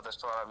Hobbo, this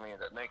part of me in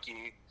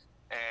Mickey.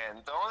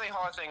 And the only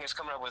hard thing is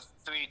coming up with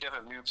 3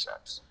 different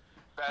movesets.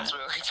 That's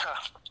really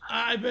tough.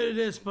 I bet it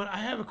is, but I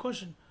have a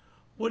question.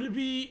 Would it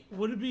be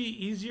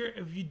easier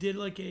if you did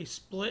like a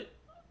split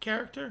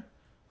character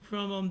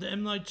from the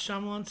M. Night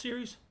Shyamalan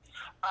series?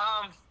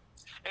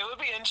 It would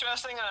be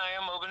interesting, and I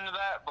am open to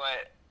that,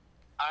 but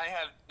I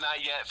have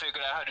not yet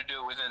figured out how to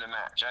do it within a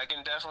match. I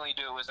can definitely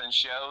do it within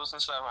shows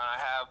and stuff, and I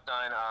have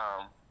done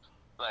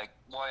like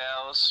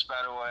Royales,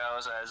 Battle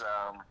Royales as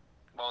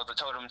the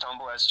Totem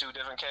Tumble as 2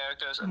 different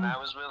characters, and that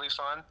was really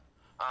fun.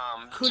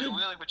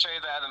 Really portray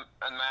that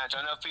in match.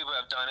 I know people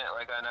have done it.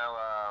 Like I know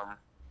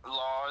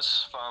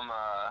Laws from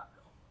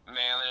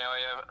Maryland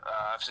area.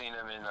 I've seen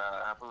him in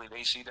I believe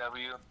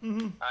ACW.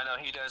 Mm-hmm. I know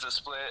he does a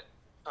split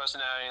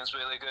personality and it's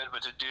really good,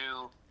 but to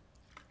do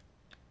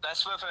that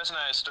split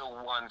personality is still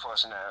one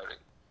personality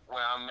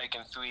where I'm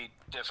making 3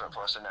 different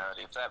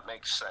personalities, if that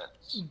makes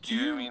sense. Do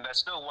you know what I mean? That's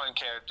still one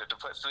character. To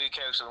put 3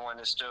 characters in one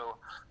is still,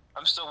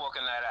 I'm still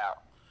working that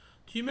out.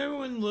 Do you remember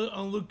when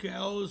Luke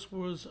Gallows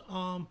was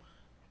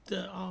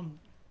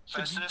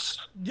Festus?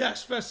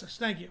 Yes, Festus,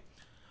 thank you.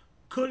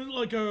 Couldn't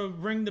like a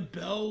ring the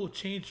bell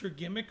change your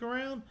gimmick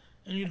around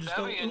and you just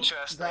That'd be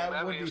interesting.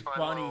 That would be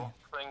funny.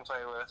 Thing to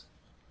play with.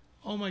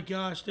 Oh my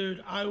gosh,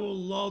 dude! I will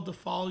love to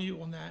follow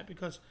you on that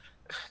because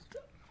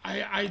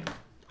I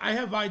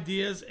have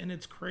ideas and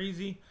it's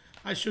crazy.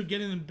 I should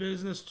get in the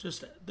business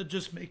just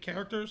make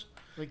characters.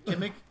 Like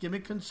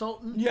gimmick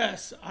consultant.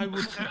 Yes, I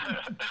would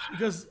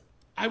because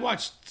I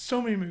watched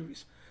so many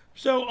movies.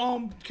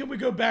 So can we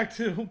go back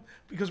to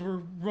because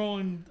we're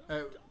rolling?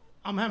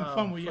 I'm having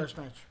fun with you. First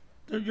match.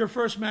 Your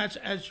first match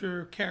as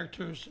your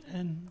characters,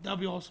 and that'll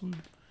be awesome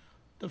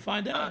to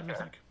find out. Okay. I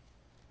think.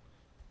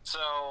 So,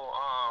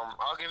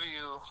 I'll give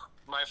you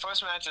my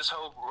first match is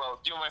Hobbo. Well,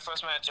 do you want my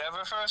first match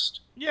ever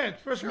first? Yeah,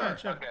 first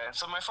match ever. Okay,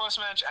 so my first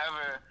match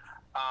ever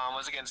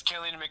was against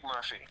Killian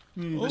McMurphy,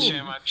 Mm. the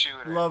Shamrock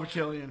Shooter. Love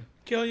Killian.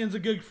 Killian's a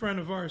good friend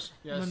of ours.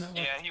 Yes.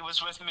 Yeah, he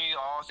was with me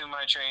all through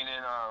my training.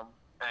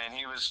 And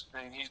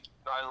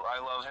I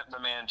love him, the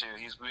man too.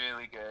 He's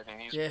really good, and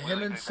he's him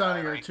really and good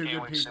Sonny guy. are I 2 can't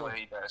good wait to see people. what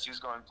he does. He's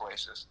going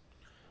places.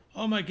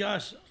 Oh my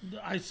gosh,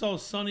 I saw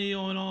Sonny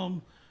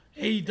on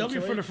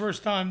AEW for the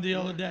first time the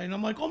other day, and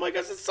I'm like, oh my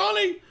gosh, it's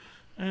Sonny!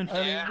 And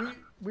I mean,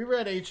 we were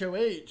at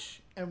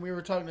HOH, and we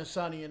were talking to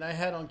Sonny, and I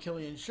had on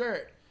Killian's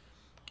shirt.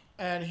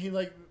 And he,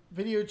 like,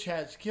 video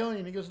chats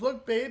Killian. He goes,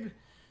 look, babe,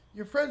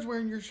 your friend's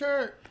wearing your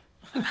shirt.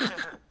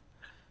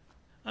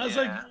 I was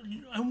like,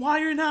 and why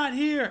you're not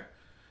here?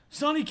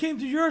 Sonny came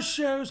to your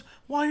shows,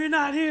 why you're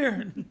not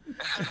here?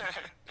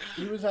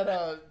 He was at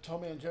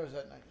Tommy and Joe's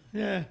that night.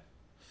 Yeah.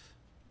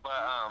 But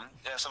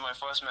so my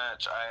first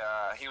match,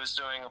 he was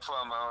doing a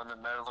promo in the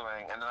middle of the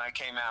ring, and then I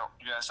came out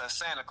dressed as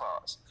Santa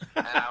Claus,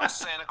 and I was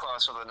Santa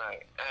Claus for the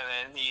night. And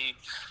then he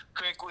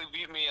quickly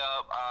beat me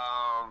up,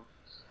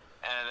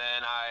 and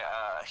then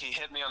he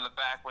hit me on the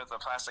back with a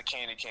plastic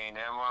candy cane, and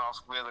it went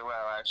off really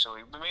well.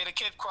 Actually, we made a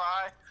kid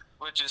cry,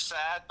 which is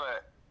sad,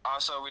 but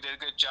also we did a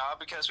good job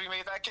because we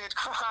made that kid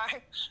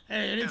cry.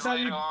 Hey, because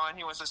later on,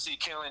 he wants to see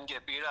Killian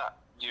get beat up.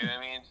 You know what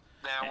I mean?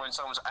 Now, when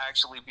someone's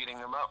actually beating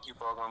him up,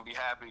 people are going to be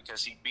happy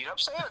because he beat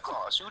up Santa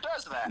Claus. Who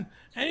does that?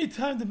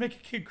 Anytime to make a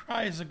kid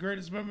cry is the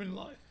greatest moment in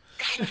life.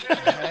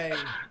 Hey,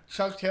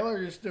 Chuck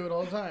Taylor used to do it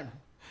all the time.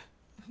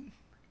 And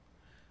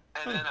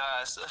then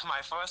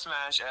my first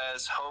match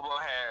as Hobbo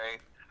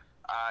Harry,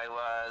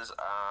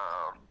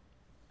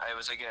 there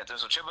was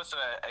a triple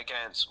threat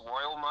against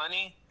Royal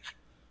Money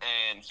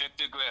and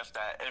Victor Griff,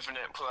 that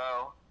Infinite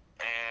Pro.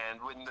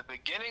 And in the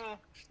beginning,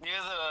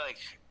 near the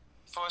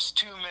first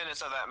 2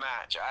 minutes of that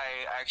match,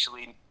 I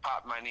actually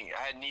popped my knee.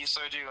 I had knee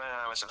surgery when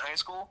I was in high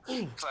school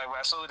because I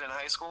wrestled in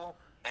high school,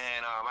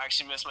 and I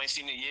actually missed my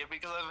senior year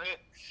because of it.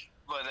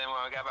 But then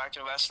when I got back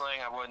to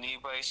wrestling, I wore a knee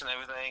brace and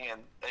everything,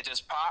 and it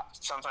just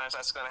popped. Sometimes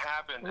that's going to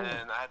happen,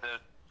 and I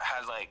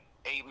had like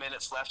 8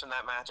 minutes left in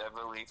that match, I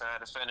believe, and I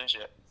had to finish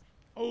it.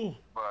 Oh.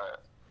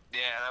 But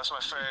yeah, that was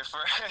my very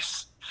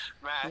first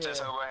match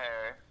as Hobbo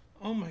Harry.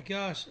 Oh my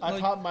gosh. I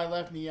popped my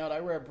left knee out. I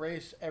wear a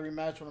brace every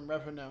match when I'm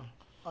reffing now.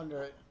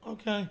 Under it.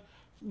 Okay.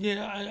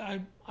 Yeah,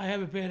 I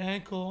have a bad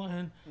ankle,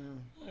 and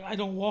I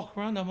don't walk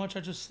around that much. I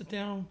just sit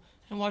down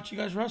and watch you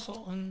guys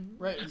wrestle. And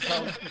right, and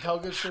tell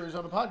good stories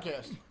on the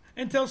podcast.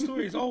 And tell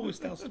stories. Always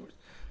tell stories.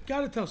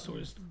 Gotta tell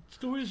stories.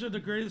 Stories are the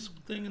greatest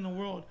thing in the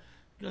world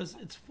because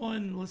it's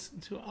fun to listen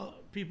to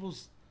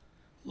people's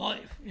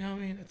life. You know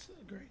what I mean? It's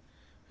great.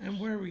 And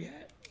where are we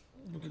at?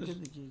 Because,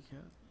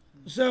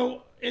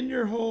 so, in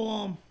your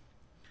whole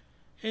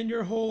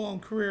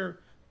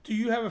career, do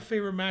you have a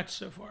favorite match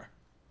so far?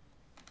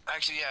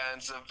 Actually, yeah,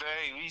 it's a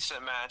very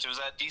recent match. It was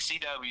at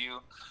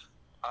DCW.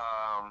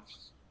 I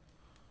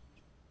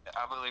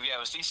believe, it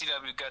was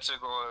DCW Guts or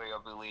Glory, I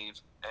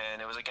believe,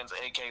 and it was against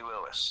A.K.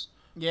 Willis.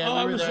 Yeah,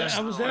 I was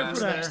there for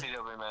that.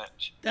 DCW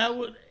match. That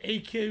would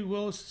A.K.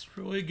 Willis is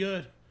really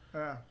good.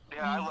 Yeah,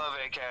 I love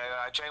A.K.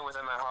 I train with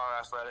him at Horror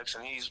Athletics,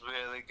 and he's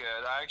really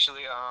good.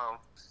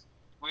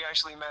 We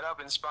actually met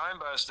up in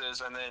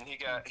Spinebusters, and then he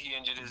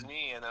injured his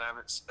knee, and then I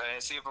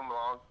didn't see him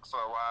long for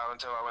a while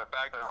until I went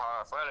back to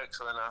Horror Athletics.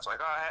 So then I was like,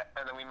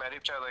 and then we met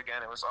each other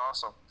again. It was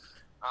awesome.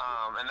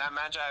 And that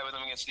match I had with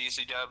him against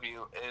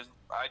DCW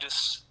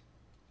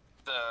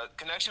the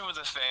connection with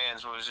the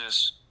fans was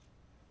just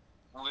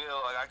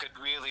real. Like, I could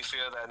really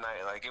feel that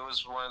night. Like, it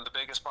was one of the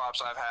biggest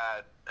pops I've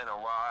had in a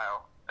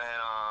while.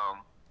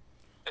 And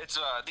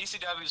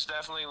DCW is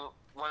definitely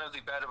one of the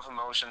better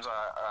promotions.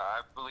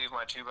 I believe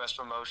my two best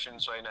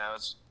promotions right now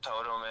is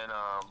Totem and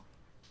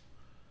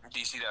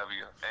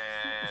DCW.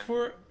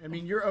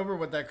 And you're over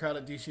with that crowd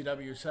at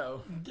DCW,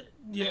 so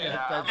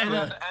yeah. At the end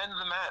of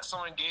the match,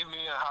 someone gave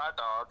me a hot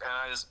dog, and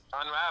I just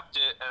unwrapped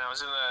it, and I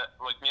was in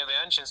near the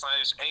entrance, and I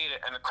just ate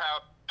it, and the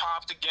crowd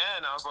popped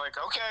again. I was like,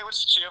 okay,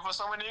 let's cheer for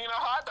someone eating a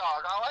hot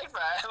dog. I like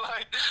that.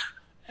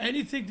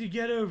 Anything to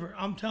get over.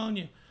 I'm telling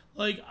you.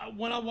 Like,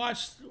 when I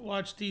watched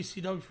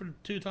DCW for the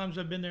 2 times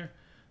I've been there,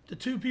 the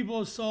 2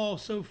 people I saw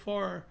so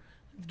far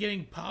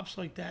getting pops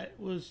like that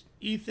was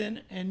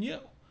Ethan and you.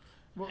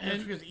 Well,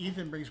 that's because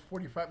Ethan brings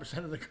 45%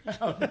 of the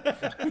crowd.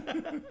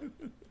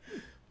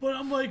 But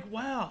I'm like,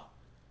 wow,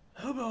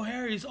 Hobbo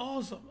Harry's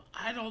awesome.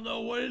 I don't know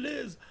what it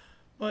is,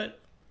 but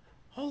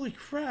holy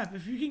crap!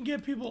 If you can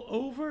get people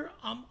over,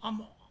 I'm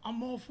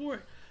all for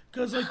it.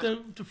 Because like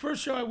the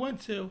first show I went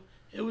to,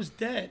 it was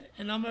dead,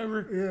 and I'm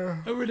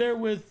over there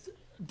with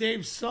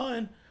Dave's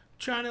son,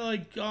 trying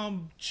to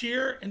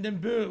cheer and then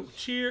boo,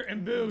 cheer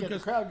and boo. Get the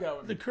crowd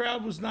going. The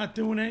crowd was not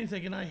doing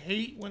anything, and I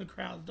hate when the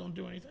crowds don't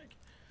do anything.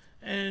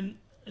 And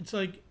it's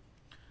like,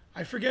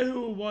 I forget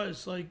who it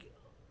was, one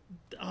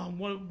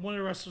of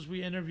the wrestlers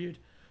we interviewed,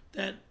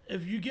 that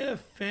if you get a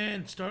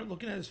fan start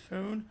looking at his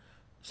phone,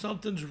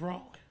 something's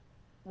wrong.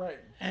 Right.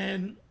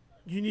 And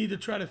you need to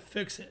try to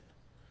fix it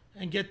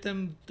and get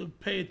them to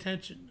pay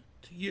attention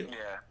to you.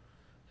 Yeah.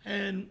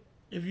 And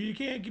if you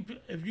can't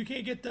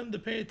get them to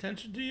pay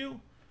attention to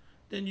you,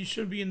 then you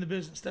shouldn't be in the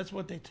business. That's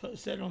what they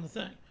said on the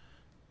thing.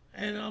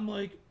 And I'm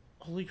like,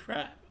 holy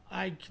crap,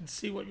 I can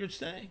see what you're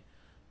saying.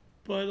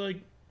 But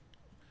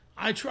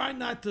I try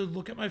not to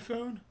look at my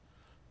phone.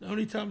 The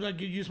only times I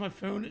could use my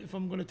phone if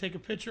I'm going to take a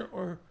picture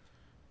or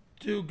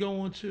to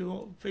go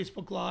onto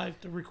Facebook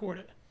Live to record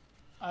it.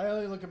 I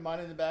only look at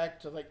mine in the back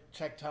to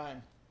check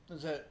time.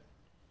 That's it.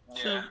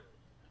 Yeah. So,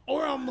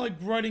 or I'm like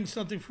writing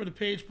something for the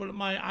page, but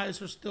my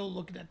eyes are still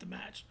looking at the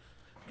match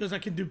because I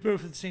can do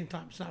both at the same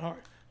time. It's not hard.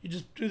 You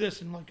just do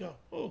this and like go,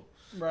 oh.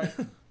 Right.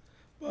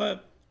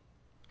 But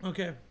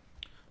okay,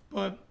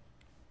 but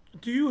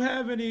do you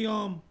have any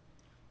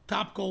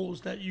top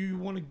goals that you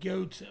want to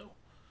go to,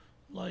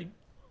 like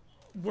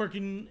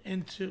working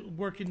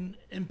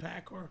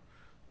Impact or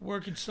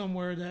working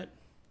somewhere that?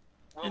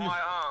 Well,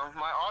 my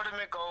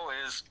ultimate goal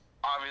is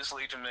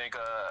obviously to make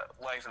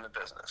a life in the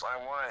business. I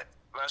want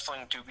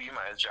wrestling to be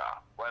my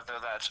job, whether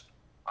that's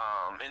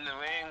in the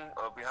ring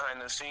or behind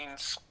the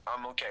scenes.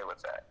 I'm okay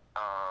with that.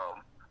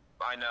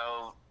 I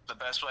know the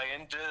best way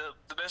into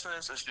the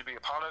business is to be a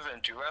part of it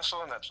and to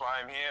wrestle, and that's why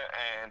I'm here.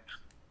 And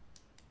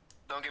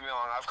don't get me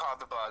wrong, I've caught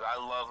the bug. I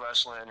love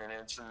wrestling, and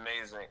it's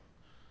amazing.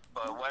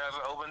 But whatever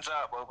opens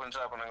up, and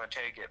I'm going to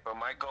take it. But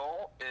my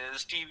goal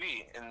is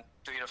TV. In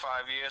 3 to 5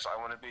 years, I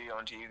want to be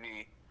on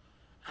TV.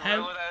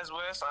 Whoever that is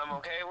with, I'm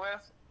okay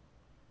with.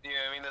 You know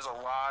what I mean? There's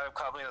a lot of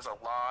companies, there's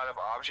a lot of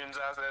options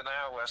out there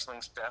now.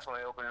 Wrestling's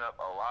definitely opening up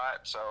a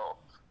lot. So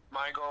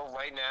my goal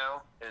right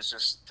now is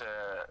just to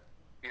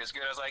be as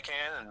good as I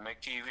can and make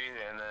TV.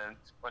 And then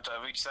once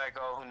I reach that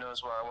goal, who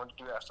knows what I want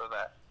to do after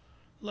that.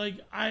 Like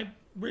I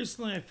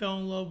fell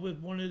in love with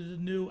one of the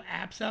new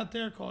apps out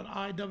there called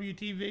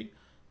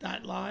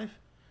IWTV.live,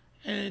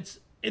 and it's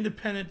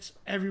independents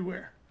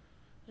everywhere.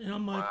 And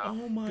I'm like, Wow.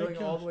 oh my Going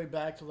all the gosh. way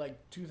back to like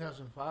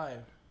 2005.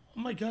 Oh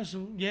my gosh,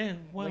 yeah.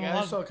 Well, Like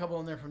I saw a couple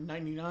in there from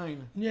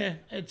 '99. yeah,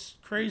 it's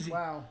crazy.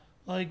 Wow.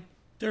 Like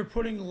they're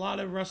putting a lot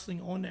of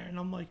wrestling on there, and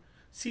I'm like,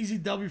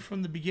 CZW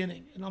from the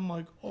beginning, and I'm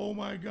like, oh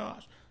my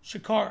gosh,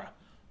 Shakara,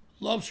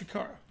 love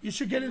Shakara. You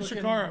should get in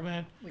Shakara,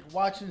 man. Like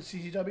watching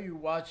CZW,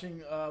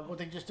 watching what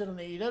they just did on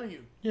the AEW,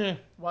 Yeah,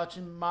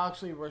 watching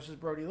Moxley versus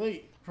Brody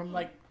Lee from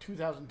like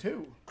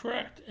 2002.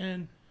 correct.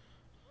 And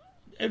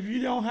if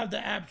you don't have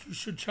the app, you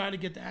should try to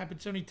get the app.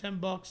 It's only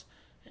 $10.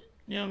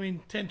 You know what I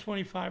mean?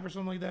 10.25 or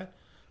something like that.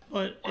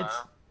 But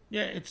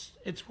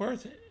it's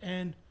worth it.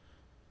 And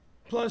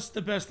plus,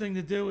 the best thing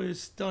to do is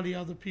study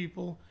other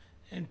people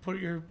and put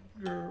your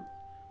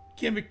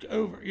gimmick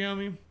over. You know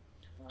what I mean?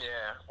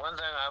 Yeah, one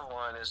thing I've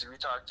learned is if you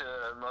talk to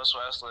most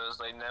wrestlers,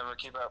 they never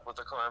keep up with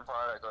the current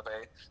product, or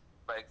they're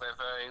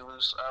very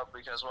loose up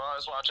because we're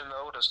always watching the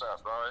older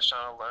stuff. We're always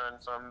trying to learn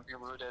from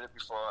people who did it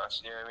before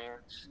us. You know what I mean?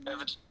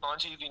 If it's on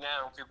TV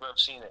now, people have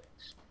seen it.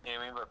 You know what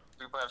I mean? But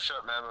people have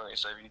short memories,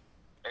 so if you're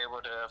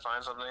able to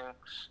find something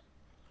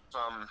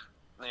from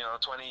 20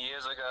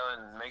 years ago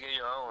and make it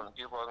your own,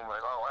 people are gonna be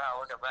like, oh wow,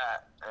 look at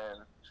that.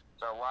 And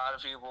so a lot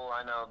of people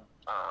I know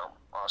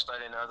are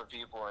studying other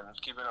people and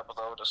keeping up with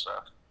older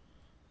stuff.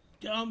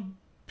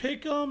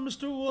 Pick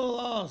Mr.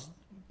 Willaw's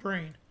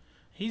brain.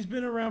 He's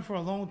been around for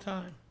a long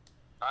time.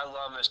 I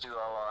love Mr.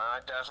 Lala, and I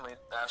definitely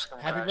ask him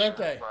Happy questions,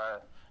 birthday.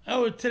 but-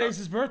 Oh, today's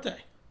his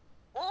birthday.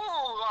 Ooh,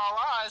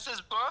 Lala, it's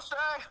his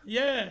birthday?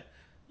 Yeah,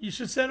 you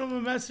should send him a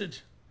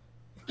message.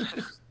 He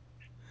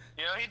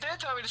did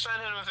tell me to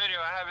send him a video.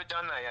 I haven't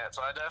done that yet,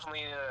 so I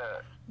definitely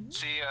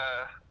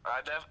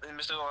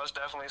Mr. Lala is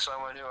definitely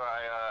someone who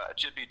I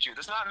attribute to.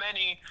 There's not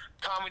many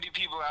comedy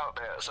people out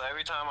there, so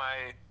every time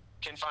I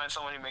can find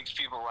someone who makes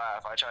people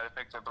laugh, I try to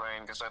pick their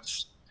brain because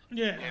that's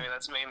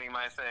that's mainly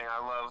my thing. I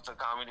love the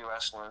comedy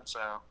wrestling,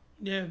 so.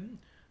 Yeah,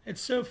 it's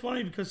so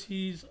funny because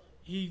he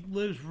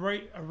lives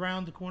right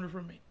around the corner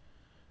from me,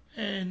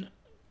 and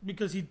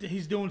because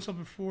he's doing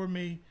something for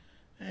me,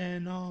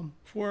 and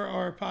for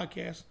our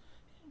podcast,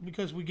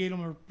 because we gave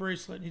him a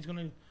bracelet, and he's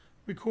gonna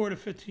record a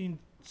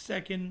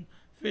 15-second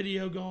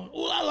video going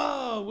ooh la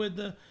la with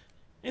the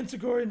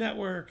Insecurity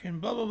Network and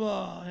blah blah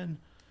blah,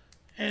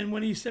 and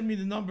when he sent me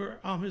the number,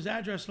 his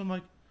address, I'm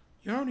like,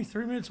 you're only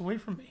 3 minutes away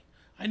from me.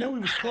 I know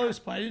he was close,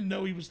 but I didn't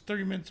know he was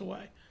 3 minutes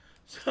away.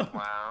 So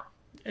Wow.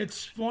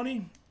 it's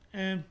funny,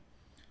 and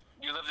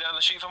You live down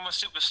the street from a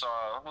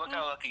superstar. Look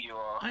how lucky you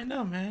are. I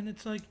know, man.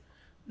 It's like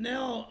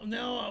now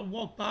I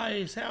walk by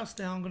his house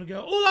now, I'm gonna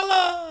go ooh la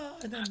la,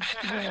 and then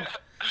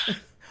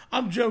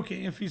I'm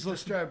joking if he's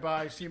Just listening. drive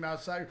by, see him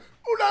outside.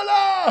 Ooh la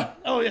la!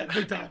 Oh yeah,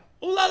 big time.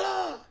 Ooh la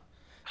la.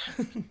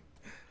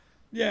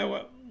 Yeah.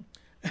 Well.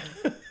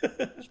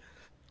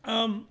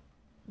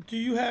 Do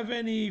you have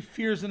any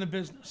fears in the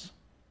business?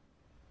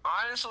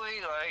 Honestly,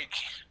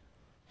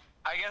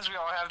 I guess we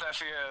all have that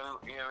fear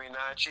of,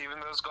 not achieving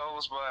those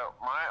goals, but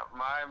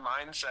my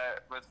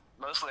mindset with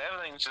mostly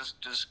everything is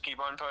just keep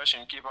on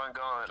pushing, keep on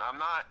going. I'm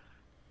not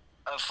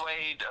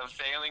afraid of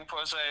failing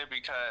per se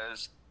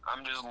because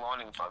I'm just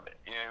learning from it.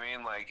 You know what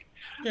I mean?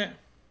 Yeah.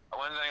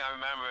 One thing I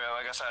remember,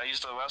 like I said, I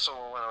used to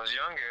wrestle when I was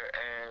younger,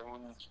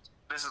 and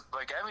this is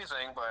like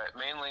everything, but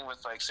mainly with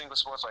single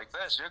sports like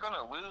this, you're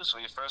gonna lose for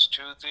your first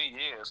 2-3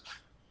 years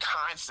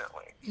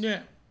constantly.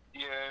 Yeah.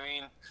 You know what I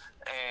mean?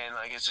 And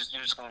it's just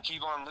you're just gonna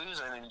keep on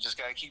losing, and you just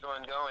gotta keep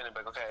on going and be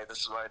like, okay, this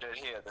is what I did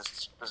here.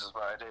 This is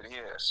what I did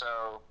here.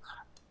 So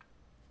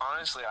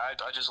honestly, I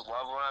just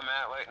love where I'm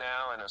at right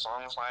now, and as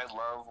long as I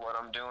love what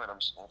I'm doing, I'm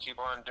just gonna keep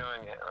on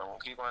doing it. I'm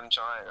gonna keep on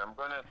trying.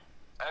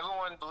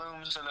 Everyone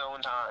blooms in their own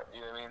time.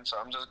 You know what I mean? So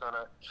I'm just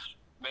gonna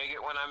make it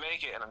when I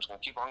make it, and I'm just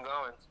gonna keep on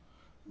going.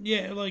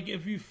 Yeah, like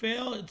if you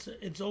fail,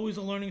 it's always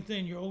a learning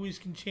thing. You always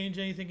can change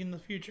anything in the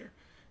future.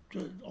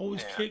 Just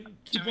always Yeah. keep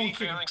To on me,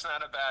 kicking. failing's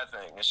not a bad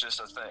thing. It's just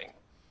a thing.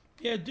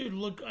 Yeah, dude,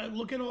 look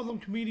at all them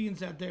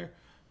comedians out there.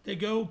 They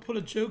go put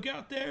a joke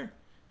out there,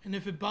 and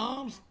if it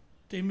bombs,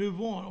 they move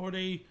on, or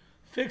they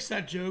fix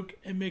that joke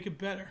and make it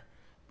better.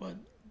 But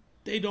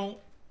they don't.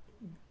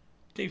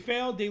 They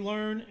fail, they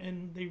learn,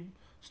 and they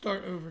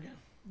start over again.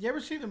 You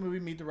ever see the movie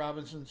Meet the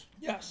Robinsons?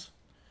 Yes.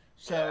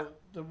 So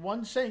the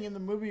one saying in the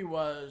movie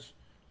was,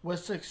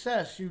 with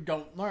success, you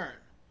don't learn.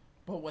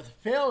 But with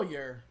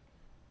failure,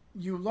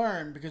 you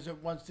learn because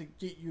it wants to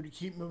get you to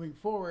keep moving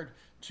forward,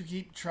 to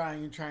keep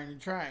trying and trying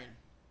and trying.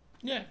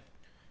 Yeah,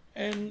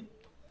 and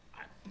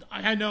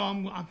I know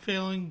I'm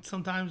failing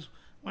sometimes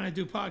when I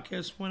do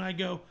podcasts when I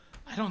go,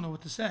 I don't know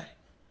what to say.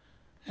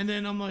 And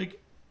then I'm like,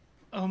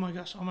 oh my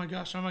gosh, oh my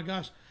gosh, oh my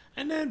gosh.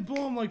 And then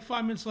boom, like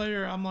 5 minutes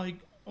later, I'm like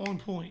on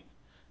point.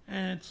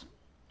 And it's,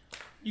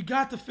 you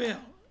got to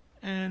fail.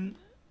 And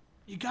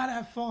you got to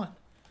have fun.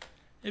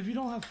 If you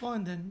don't have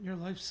fun, then your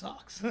life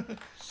sucks.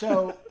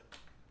 So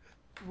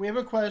we have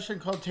a question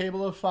called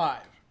Table of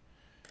Five.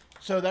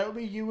 So that would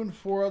be you and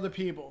 4 other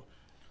people.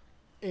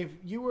 If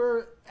you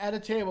were at a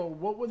table,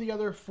 what would the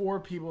other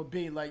 4 people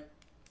be? Like,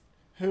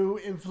 who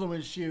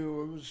influenced you,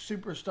 or was a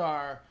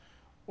superstar,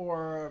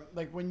 or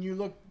like when you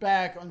look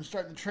back on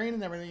starting to train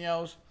and everything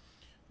else,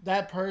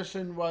 that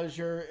person was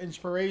your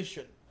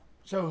inspiration.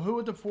 So who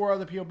would the 4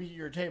 other people be at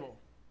your table?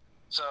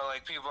 So,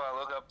 like, people I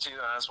look up to,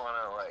 and I just want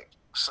to, like,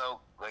 soak,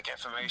 like,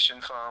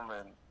 information from,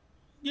 and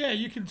Yeah,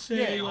 you can say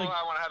Yeah, who like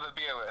I want to have a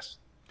beer with.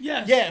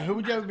 yes. Yeah, who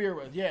would you have a beer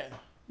with? Yeah.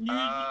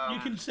 You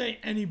can say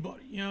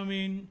anybody. You know what I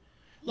mean?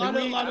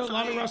 A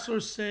lot of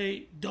wrestlers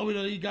say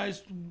WWE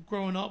guys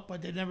growing up,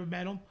 but they never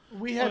met them.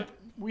 We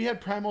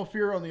had Primal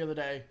Fear on the other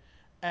day,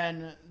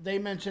 and they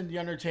mentioned The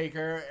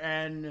Undertaker,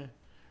 and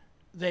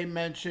they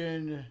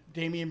mentioned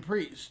Damian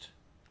Priest.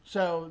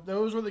 So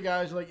those were the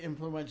guys that like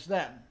influenced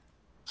them.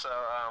 So,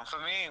 for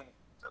me,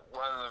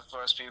 one of the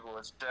first people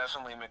was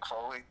definitely Mick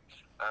Foley.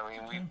 I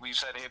mean, we've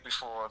said it here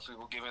before,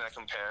 people giving that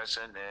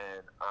comparison,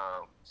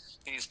 and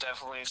he's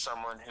definitely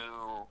someone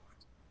who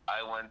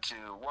I went to,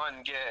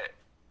 get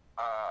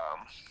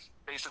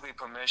basically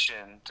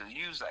permission to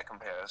use that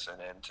comparison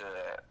and to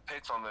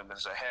pick from him and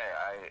say, hey,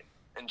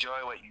 I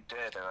enjoy what you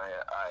did, and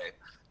I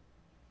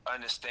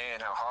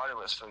understand how hard it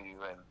was for you,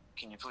 and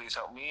can you please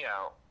help me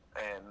out?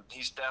 And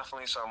he's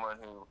definitely someone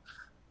who,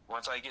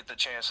 once I get the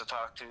chance to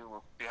talk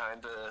to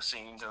behind the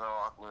scenes in the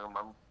locker room,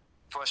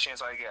 first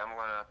chance I get, I'm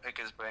going to pick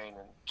his brain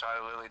and try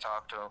to really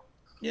talk to him.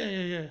 Yeah.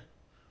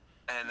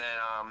 And then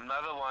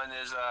another one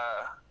is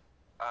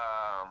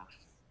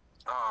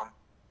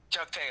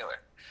Chuck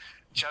Taylor.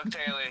 Chuck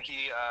Taylor,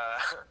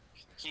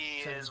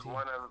 he is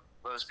one of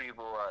those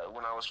people.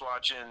 When I was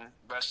watching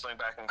wrestling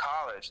back in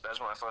college, that's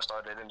when I first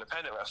started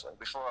independent wrestling.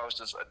 Before I was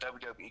just a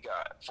WWE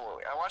guy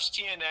fully. I watched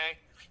TNA,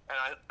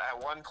 and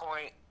at one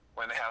point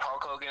when they had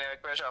Hulk Hogan and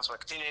Eric Bischoff, I was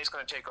like, TNA is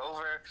going to take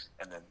over,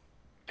 and then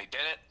they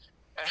didn't.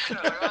 And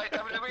I was like,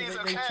 all right, WWE is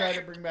okay. They tried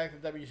to bring back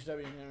the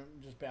WCW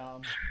and just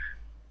bowed.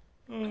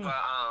 But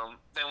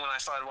then when I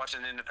started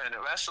watching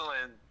independent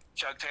wrestling,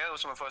 Chuck Taylor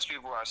was one of the first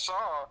people I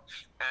saw,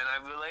 and I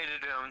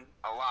related to him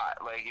a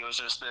lot. Like, it was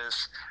just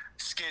this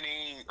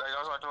skinny, like I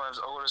was watching his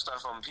older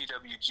stuff on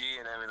PWG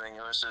and everything.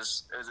 It was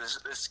this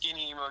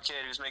skinny emo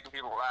kid who's making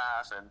people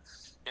laugh, and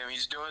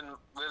he's doing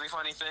really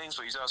funny things,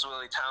 but he's also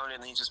really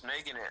talented, and he's just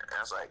making it. And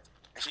I was like,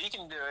 if he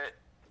can do it,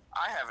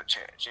 I have a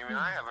chance.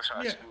 I have a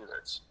shot to do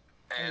this.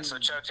 And so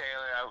Chuck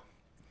Taylor,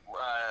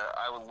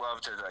 I would love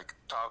to like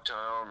talk to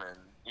him,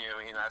 and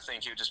I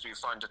think he would just be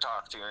fun to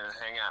talk to and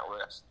hang out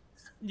with.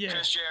 Yeah.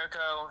 Chris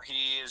Jericho,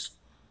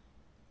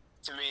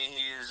 to me,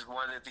 he is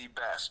one of the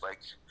best. Like,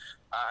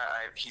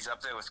 he's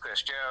up there with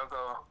Chris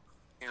Jericho.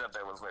 He's up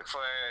there with Ric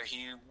Flair.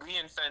 He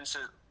reinvents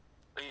it.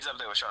 He's up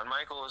there with Shawn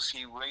Michaels.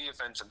 He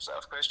reinvents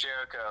himself. Chris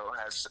Jericho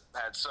has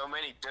had so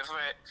many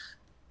different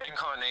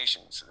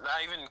incarnations,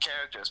 not even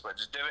characters, but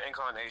just different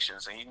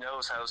incarnations, and he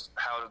knows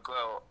how to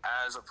grow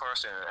as a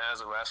person and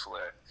as a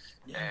wrestler.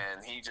 Yeah.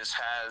 And he just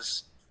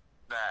has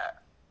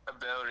that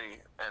ability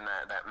and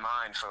that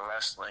mind for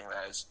wrestling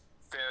that is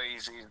very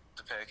easy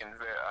to pick, and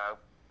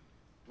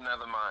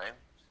another mind.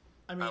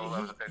 I mean,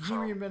 he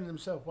reinvented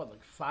himself, what,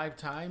 like 5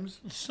 times?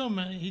 So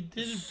many. He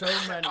did it. So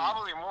many.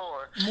 Probably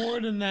more.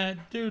 More than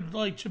that. Dude,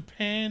 like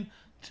Japan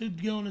to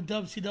going to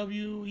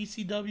WCW,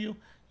 ECW,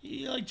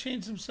 he like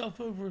changed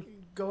himself over.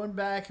 Going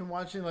back and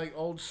watching like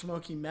old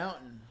Smoky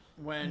Mountain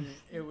when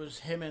it was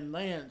him and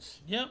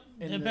Lance. Yep.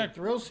 In the back.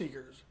 Thrill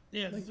Seekers.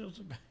 Yeah. Like,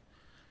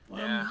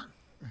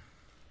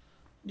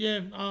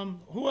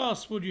 Who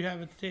else would you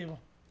have at the table?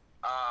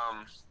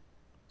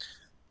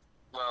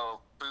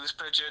 Well, Bruce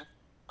Pritchard.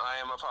 I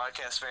am a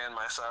podcast fan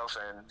myself,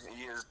 and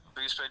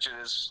Bruce Pritchard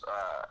is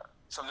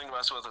Something to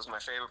Wrestle With is my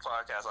favorite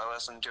podcast. I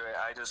listen to it.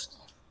 I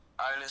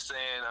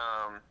understand,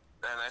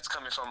 and that's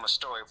coming from a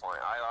story point.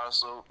 I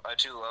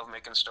too love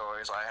making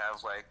stories. I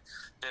have like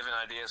different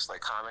ideas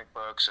like comic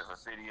books or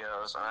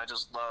videos, and I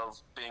just love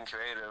being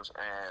creative.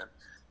 And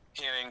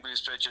hearing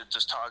Bruce Pritchard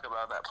just talk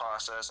about that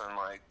process and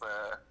like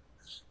the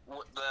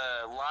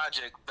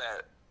logic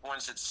that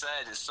once it's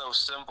said is so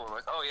simple,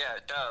 like, oh yeah,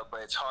 duh,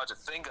 but it's hard to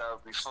think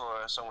of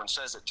before someone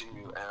says it to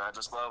you, and I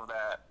just love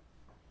that.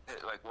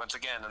 Like, once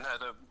again,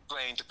 another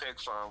lane to pick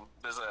from.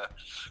 There's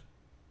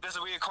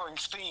a recurring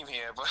theme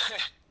here, but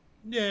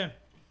Yeah.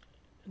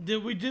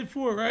 We did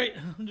 4, right?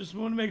 Just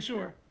want to make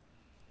sure.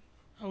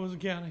 I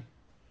wasn't counting.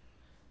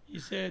 You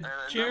said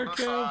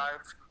Jericho.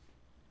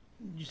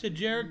 You said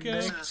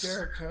Jericho.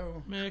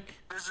 Jericho. Mick.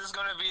 This is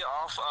going to be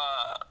off,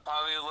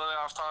 probably a little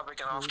off topic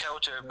and off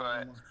kilter,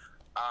 but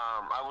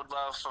I would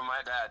love for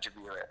my dad to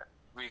be there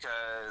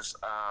because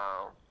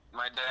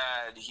my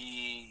dad,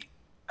 he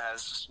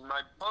has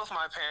both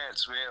my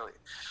parents really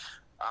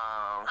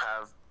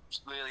have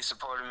really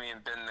supported me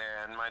and been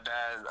there. And my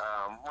dad,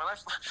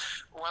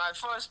 when I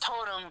first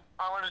told him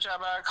I wanted to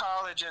drop out of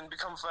college and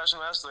become a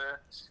professional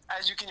wrestler,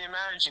 as you can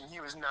imagine, he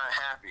was not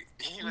happy.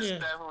 He was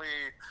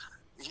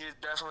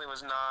definitely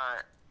was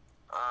not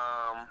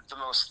the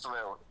most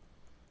thrilled,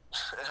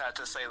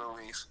 to say the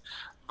least.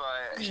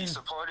 But he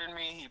supported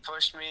me. He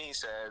pushed me. He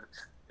said,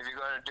 "If you're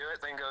going to do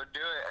it, then go do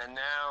it." And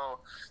now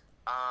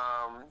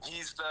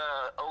he's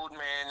the old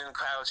man in the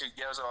crowd who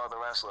yells at all the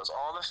wrestlers.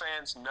 All the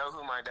fans know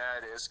who my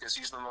dad is because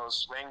he's the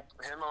most ranked,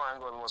 him and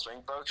Ryan are the most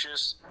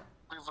rambunctious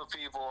group of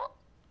people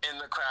in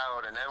the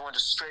crowd, and everyone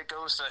just straight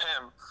goes to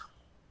him.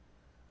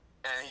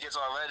 And he gets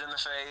all red in the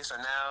face,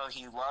 and now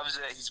he loves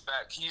it. He's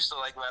back. He used to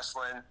like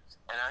wrestling,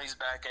 and now he's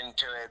back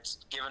into it. It's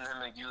giving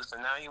him a youth,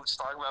 and now he was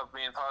talking about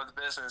being part of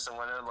the business and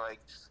wanting to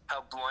like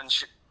help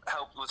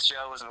with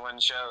shows and win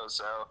shows.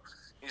 So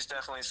he's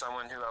definitely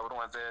someone who I would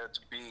want there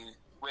to be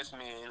with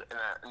me in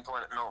that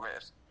important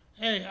moment.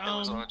 Hey,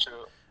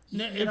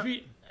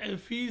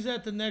 if he's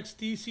at the next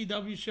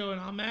DCW show and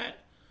I'm at,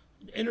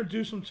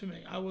 introduce him to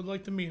me. I would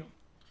like to meet him.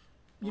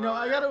 You know,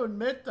 I got to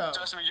admit, though.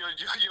 Trust me,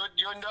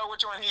 you'll know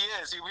which one he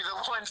is. He'll be the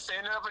one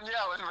standing up and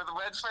yelling with a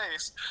red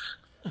face.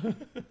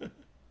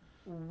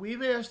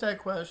 We've asked that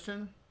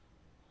question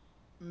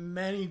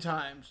many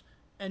times,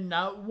 and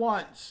not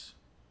once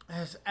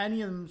has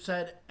any of them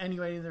said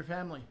anybody in their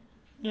family.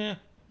 Yeah.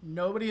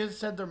 Nobody has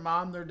said their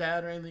mom, their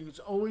dad, or anything. It's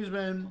always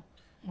been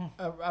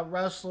a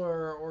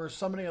wrestler or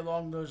somebody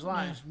along those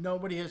lines. Yeah.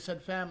 Nobody has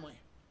said family.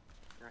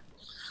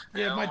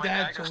 Yeah, my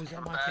dad's always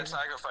at my dad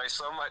sacrificed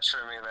so much for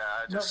me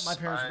that my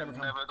parents I'm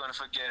never going to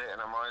forget it,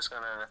 and I'm always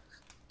going to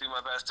do my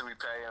best to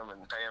repay him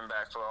and pay him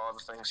back for all the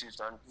things he's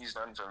done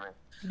for me.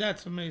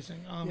 That's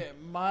amazing.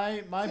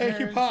 My thank parents,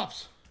 you,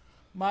 Pops.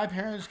 My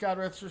parents, God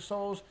rest their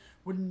souls,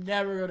 would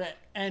never go to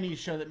any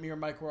show that me or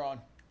Mike were on.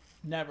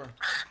 Never.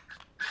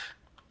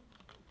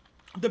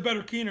 The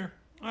better Keener.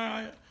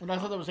 I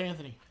thought that was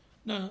Anthony.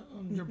 No,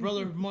 your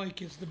brother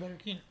Mike is the better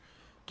Keener.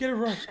 Get it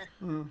right.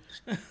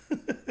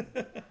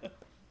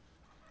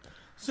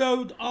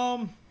 So,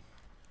 I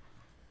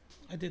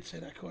did say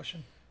that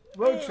question.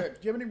 Road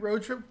trip. Do you have any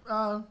road trip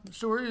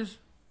stories?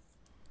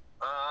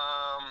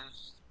 I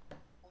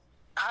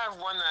have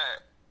one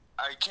that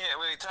I can't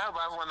really tell,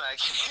 but I have one that I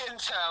can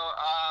tell.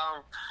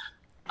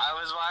 I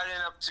was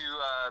riding up to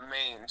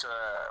Maine to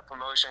a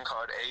promotion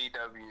called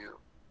AEW,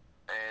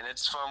 and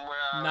it's from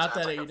where I was. Not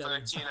that AEW. A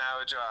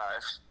 13-hour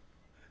drive.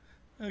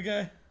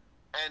 Okay.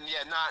 And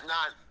yeah, not.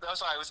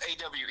 Sorry, it was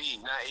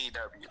AWE, not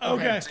AEW.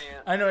 Okay.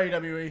 I know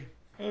AWE.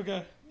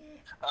 Okay.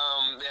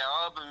 Yeah,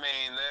 all up in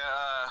Maine.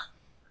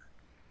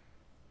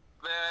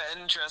 They're an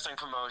interesting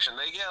promotion.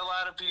 They get a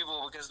lot of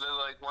people because they're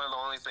like one of the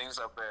only things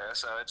up there.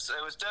 So it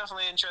was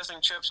definitely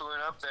interesting trips. We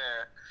went up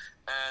there,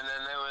 and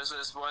then there was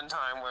this one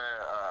time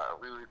where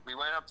we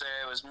went up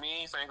there. It was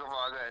me, Franco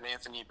Varga, and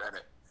Anthony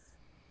Bennett,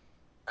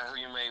 who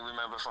you may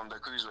remember from the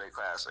Cruiserweight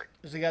Classic.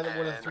 Is the guy that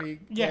wore the 3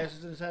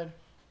 glasses in his head?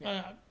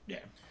 Yeah.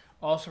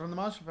 Also from the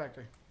Monster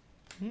Factory.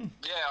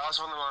 Yeah,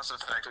 also from the Monster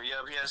Factory.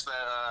 Yep, he has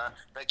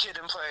that kid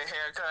and play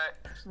haircut.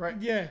 Right.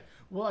 Yeah.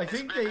 Well, I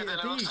think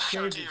he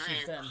shaved it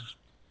since then.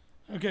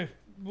 Okay.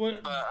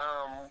 What? But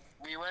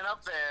we went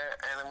up there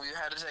and we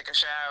had to take a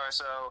shower,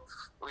 so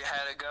we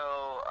had to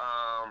go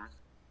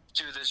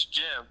to this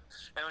gym.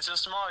 And it was a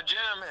small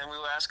gym, and we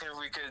were asking if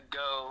we could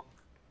go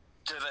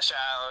to the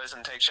showers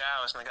and take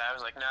showers, and the guy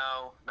was like,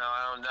 no,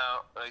 I don't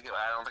know. Like,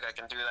 I don't think I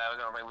can do that. I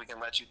don't think we can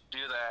let you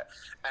do that.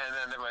 And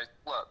then they were like,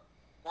 look,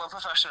 we're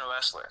professional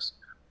wrestlers.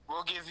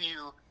 We'll give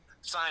you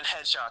signed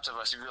headshots of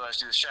us if you let us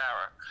do the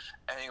shower.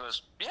 And he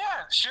goes,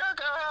 yeah, sure,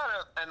 go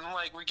ahead. And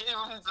like, they gave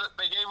him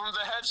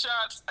the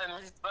headshots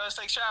and let us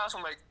take showers.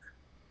 I'm like,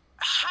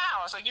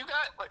 how? I was like, you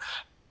guys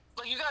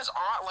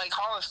aren't like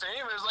Hall of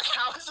Famers. Like,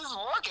 how is this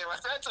working?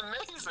 Like, that's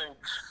amazing.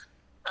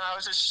 And I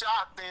was just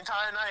shocked the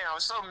entire night. I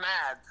was so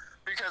mad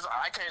because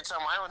I can't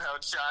tell my own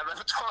headshot at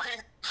the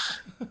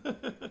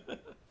point.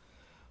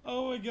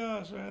 Oh my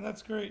gosh, man,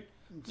 that's great.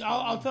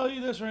 I'll tell you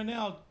this right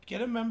now.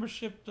 Get a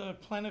membership to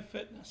Planet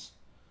Fitness.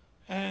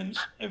 And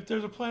if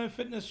there's a Planet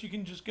Fitness, you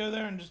can just go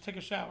there and just take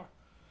a shower.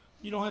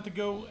 You don't have to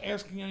go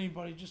asking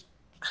anybody. Just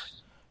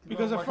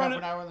because a friend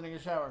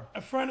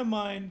of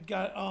mine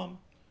got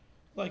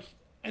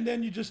and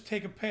then you just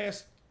take a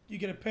pass. You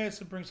get a pass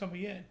to bring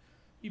somebody in.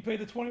 You pay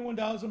the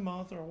 $21 a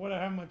month or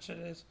whatever, how much it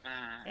is,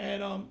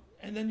 and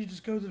then you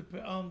just go to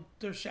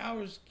their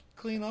showers,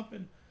 clean up,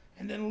 and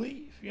then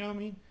leave. You know what I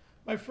mean?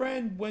 My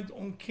friend went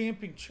on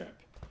camping trip,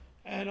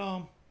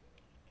 and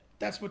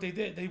that's what they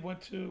did. They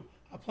went to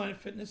a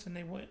Planet Fitness and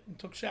they went and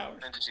took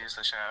showers. And just use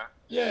the shower.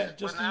 Yeah,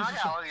 just But now use I the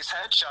got shower. all these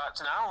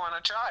headshots, now I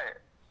want to try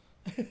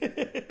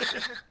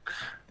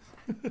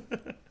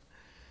it.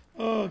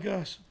 Oh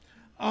gosh,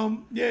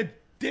 yeah.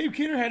 Dave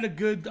Keener had a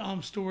good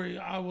story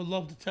I would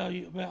love to tell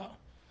you about,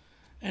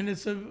 and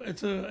it's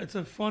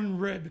a fun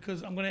rib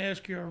because I'm going to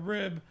ask you a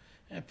rib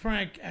and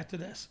prank after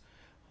this.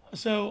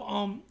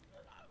 So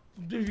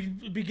the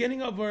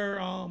beginning of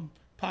our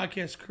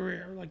podcast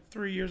career, like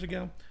 3 years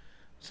ago,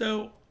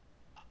 so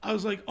I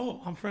was like,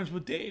 oh, I'm friends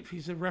with Dave.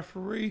 He's a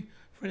referee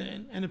for the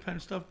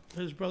independent stuff.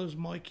 His brother's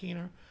Mike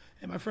Keener,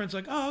 and my friend's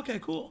like, oh, okay,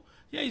 cool.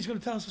 Yeah, he's going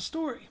to tell us a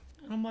story,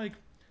 and I'm like,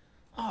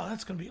 oh,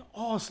 that's going to be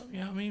awesome.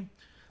 You know what I mean?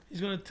 He's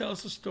going to tell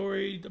us a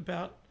story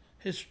about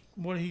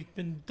what he's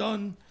been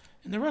done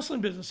in the wrestling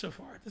business so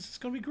far. This is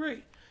going to be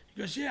great. He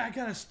goes, yeah, I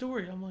got a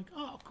story. I'm like,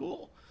 oh,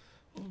 cool.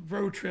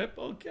 Road trip.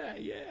 Okay,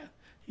 yeah.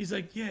 He's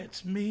like, yeah,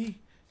 it's me,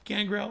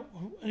 Gangrel.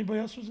 Anybody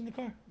else was in the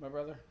car? My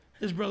brother.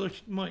 His brother,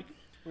 Mike.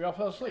 We all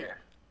fell asleep.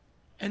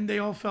 And they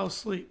all fell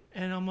asleep.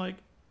 And I'm like,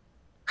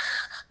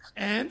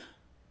 and?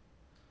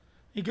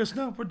 He goes,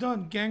 no, we're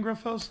done. Gangrel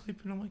fell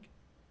asleep. And I'm like,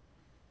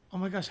 oh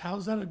my gosh,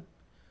 how's that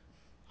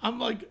I'm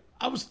like,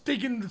 I was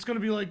thinking it's going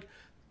to be like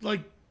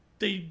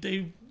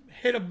they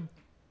hit a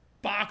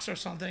box or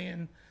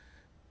something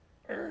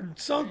or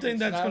something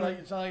that's going to...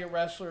 It's not like a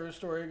wrestler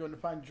story going to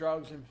find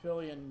drugs in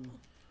Philly and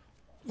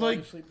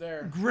like sleep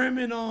there. Grimm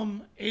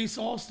and Ace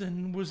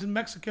Austin was in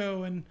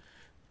Mexico and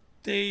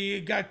they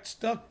got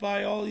stuck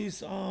by all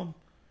these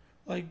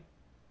like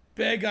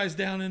bad guys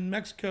down in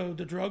Mexico,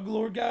 the drug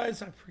lord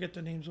guys. I forget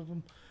the names of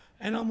them.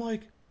 And I'm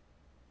like,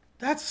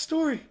 that's a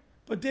story.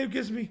 But Dave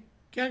gives me,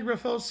 Gangrel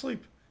fell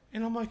asleep.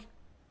 And I'm like,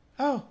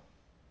 oh.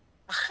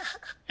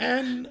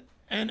 and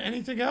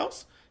anything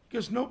else? He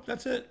goes, nope,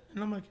 that's it.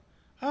 And I'm like,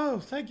 oh,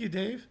 thank you,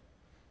 Dave.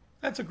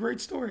 That's a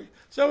great story.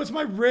 So it's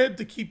my rib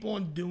to keep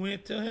on doing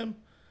it to him.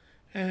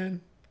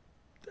 And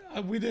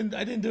I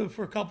didn't do it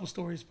for a couple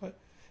stories, but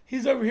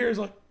he's over here.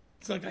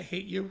 It's like I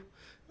hate you.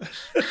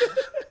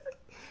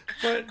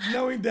 But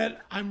knowing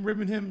that I'm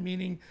ribbing him,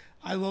 meaning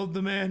I love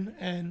the man,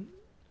 and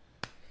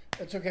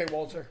It's okay,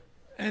 Walter.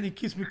 and he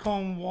keeps me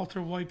calling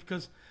Walter White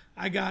because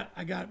I got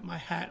my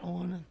hat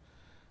on and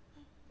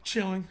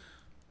chilling.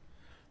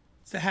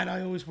 It's the hat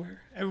I always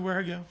wear everywhere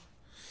I go.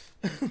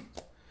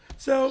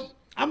 So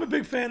I'm a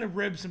big fan of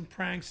ribs and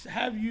pranks.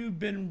 Have you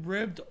been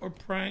ribbed or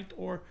pranked,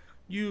 or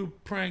you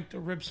pranked or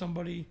ribbed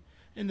somebody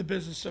in the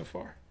business so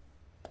far?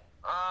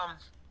 I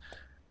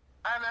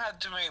haven't had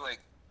too many like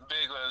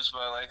big whips,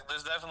 but like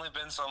there's definitely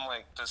been some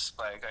like this,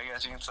 like I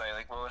guess you can say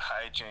like road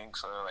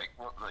hijinks or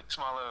like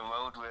smaller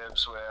road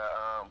whips where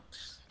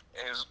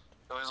it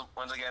was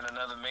once again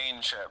another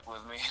main trip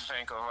with me and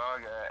Franco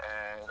Varga,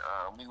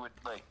 and we would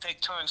like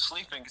take turns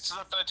sleeping. It's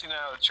a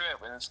 13-hour trip,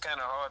 and it's kind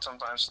of hard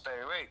sometimes to stay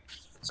awake.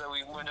 So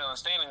we went down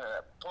standing there.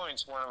 At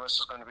points, one of us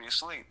was going to be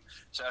asleep.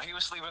 So he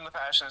was sleeping in the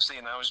passenger seat,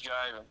 and I was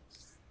driving.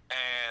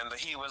 And the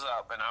heat was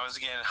up, and I was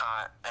getting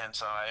hot, and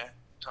so I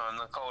turned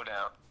the cold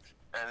down.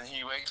 And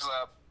he wakes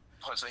up,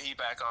 puts the heat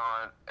back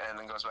on, and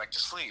then goes back to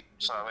sleep.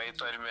 So I waited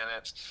 30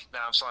 minutes.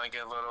 Now I'm starting to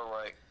get a little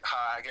like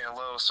hot, getting a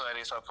little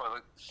sweaty, so I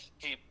put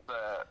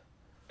the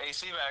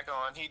AC back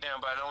on, heat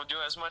down, but I don't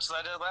do it as much as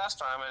I did last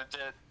time, and it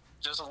did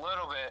just a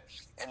little bit,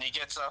 and he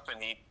gets up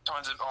and he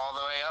turns it all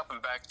the way up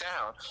and back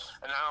down,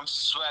 and now I'm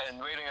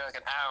sweating, waiting like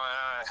an hour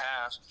and a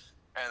half,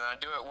 and I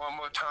do it one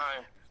more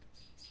time,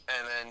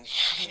 and then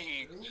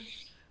he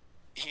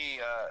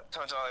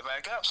turns all the way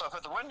back up, so I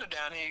put the window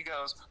down, and he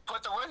goes,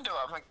 put the window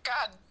up. I'm like,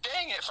 God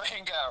dang it,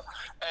 Franco.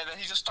 And then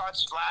he just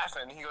starts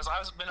laughing. He goes,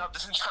 I've been up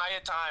this entire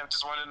time,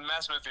 just wanted to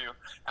mess with you.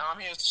 And I'm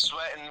here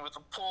sweating with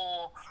the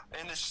pool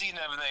in the seat and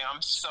everything.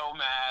 I'm so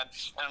mad,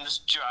 and I'm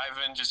just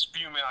driving, just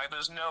fuming. Like,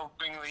 there's no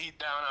bringing the heat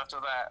down after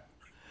that.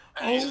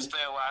 And he's just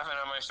there laughing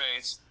on my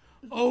face.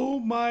 Oh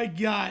my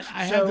God,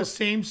 I have the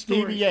same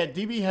story.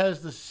 DB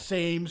has the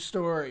same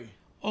story.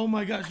 Oh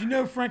my gosh, you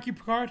know Frankie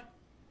Picard?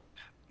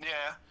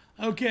 Yeah.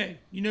 Okay,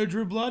 you know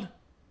Drew Blood?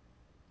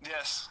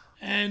 Yes.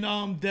 And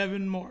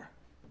Devin Moore.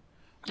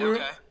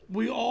 Okay.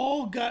 We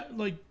all got,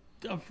 like,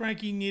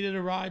 Frankie needed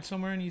a ride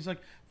somewhere, and he's like,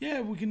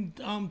 yeah, we can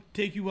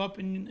take you up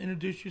and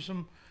introduce you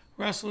some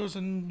wrestlers,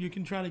 and you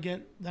can try to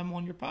get them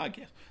on your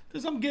podcast.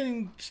 Because I'm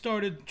getting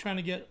started trying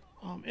to get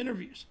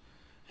interviews.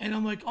 And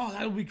I'm like, oh,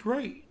 that would be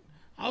great.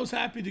 I was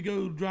happy to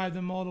go drive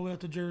them all the way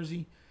out to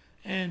Jersey.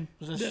 And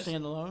Was this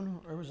standalone,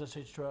 or was this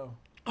H2O?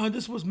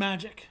 This was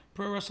Magic,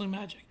 Pro Wrestling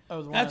Magic.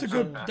 Oh, the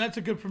one That's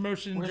a good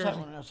promotion in Where's Jersey. that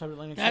one? Outside of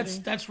Atlantic That's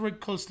City? that's right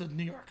close to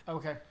New York.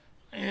 Okay.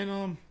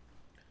 And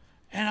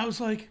I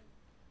was like,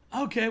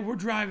 okay, we're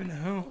driving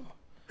home.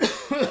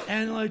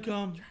 And like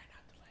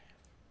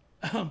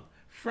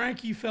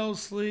Frankie fell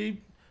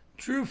asleep,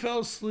 Drew fell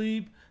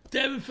asleep,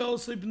 Devin fell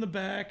asleep in the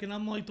back, and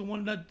I'm like the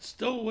one that's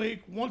still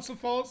awake, wants to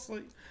fall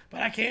asleep,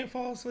 but I can't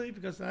fall asleep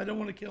because I don't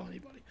want to kill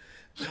anybody.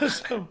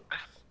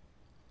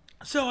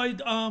 So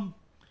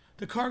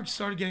the car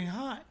started getting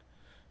hot.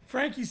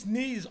 Frankie's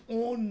knees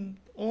on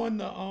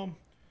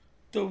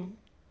the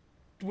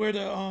where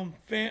the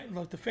fan,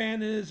 like the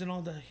fan is, and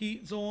all the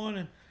heat's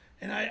on,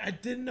 and I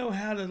didn't know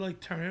how to like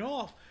turn it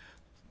off,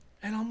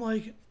 and I'm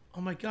like,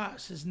 oh my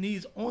gosh, his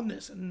knees on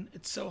this, and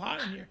it's so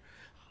hot in here.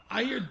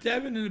 I hear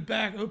Devin in the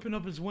back open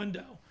up his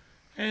window,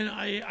 and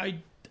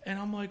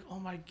I'm like, oh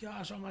my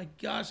gosh,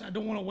 I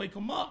don't want to wake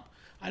him up.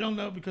 I don't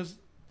know, because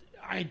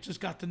I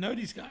just got to know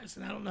these guys,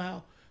 and I don't know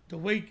how to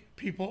wake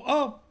people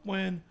up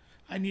when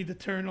I need to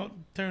turn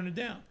it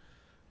down.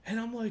 And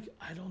I'm like,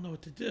 I don't know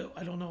what to do.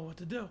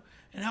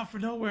 And out for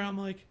nowhere, I'm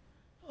like,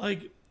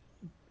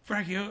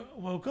 Frankie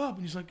woke up,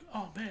 and he's like,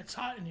 oh man, it's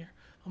hot in here.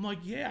 I'm like,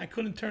 yeah, I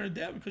couldn't turn it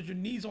down because your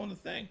knee's on the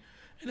thing.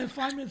 And then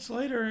 5 minutes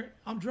later,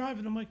 I'm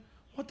driving. I'm like,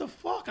 what the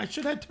fuck? I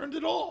should have turned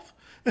it off.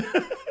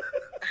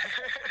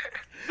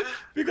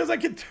 Because I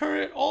could turn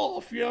it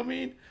off, you know what I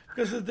mean?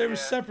 Because there was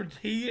separate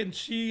he and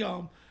she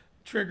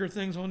trigger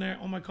things on there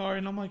on my car.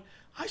 And I'm like,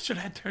 I should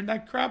have turned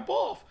that crap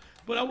off.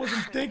 But I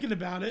wasn't thinking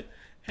about it.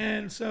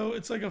 And so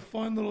it's like a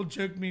fun little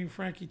joke me and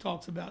Frankie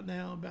talks about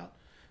now, about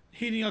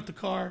heating up the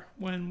car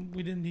when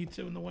we didn't need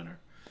to in the winter.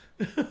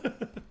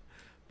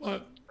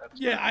 But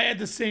yeah, I had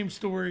the same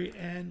story,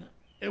 and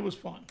it was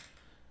fun.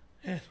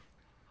 And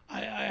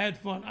I had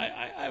fun.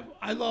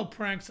 I love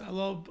pranks. I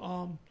love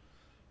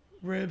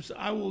ribs.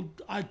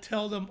 I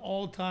tell them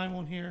all the time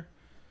on here,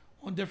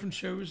 on different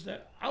shows,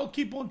 that I'll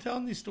keep on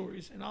telling these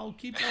stories, and I'll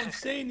keep on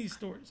saying these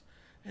stories.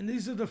 And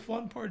these are the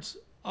fun parts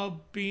of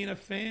being a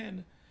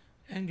fan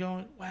and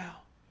going, wow,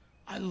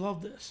 I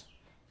love this.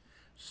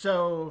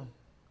 So,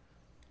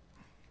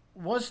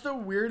 what's the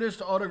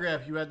weirdest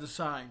autograph you had to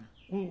sign?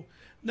 Ooh.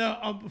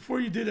 No, before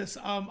you do this,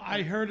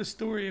 I heard a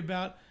story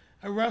about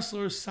a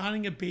wrestler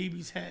signing a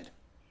baby's head.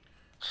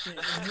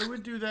 Yeah, who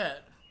would do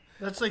that?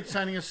 That's like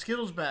signing a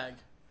Skittles bag.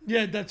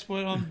 Yeah, that's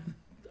what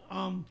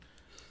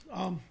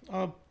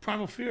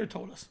Primal Fear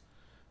told us.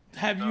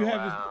 Have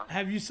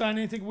you signed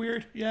anything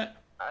weird yet?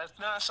 I've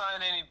not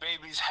signed any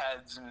babies'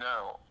 heads,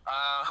 no.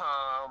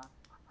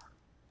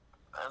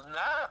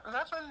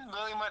 Nothing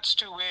really much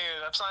too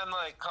weird. I've signed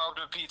like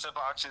Hobbo pizza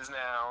boxes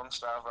now and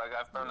stuff. Like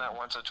I've done that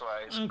once or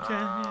twice.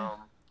 Okay.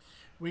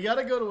 We got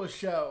to go to a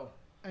show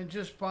and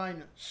just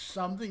find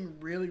something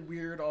really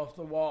weird off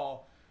the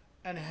wall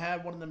and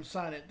have one of them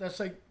sign it. That's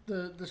like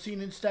the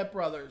scene in Step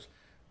Brothers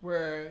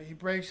where he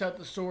breaks out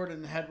the sword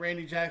and had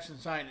Randy Jackson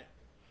sign it.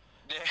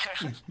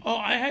 Yeah. Oh,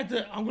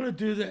 I'm going to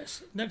do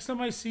this. Next time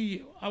I see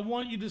you, I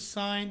want you to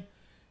sign.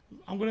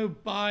 I'm going to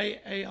buy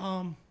a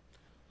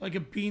like a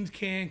beans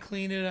can,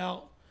 clean it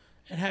out,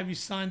 and have you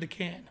sign the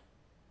can.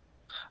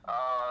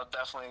 I'll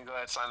definitely go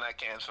ahead and sign that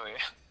can for you.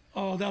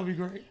 Oh, that would be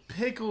great.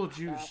 Pickle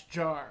juice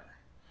jar.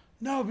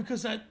 No,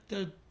 because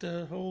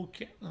the whole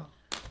can. No.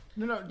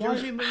 Do you ever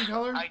see Living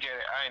Color? I get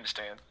it. I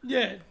understand.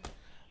 Yeah.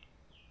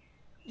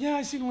 Yeah,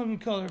 I seen Living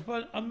Color,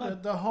 but I'm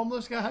not. The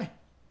homeless guy?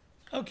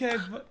 Okay,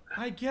 but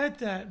I get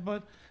that,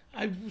 but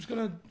I was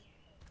going to.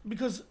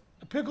 Because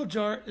a pickle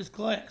jar is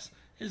glass.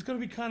 It's going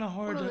to be kind of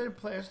hard What are to. they,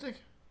 plastic?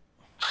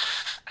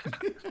 I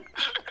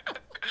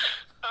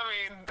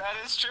mean, that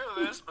is true.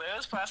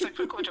 There's plastic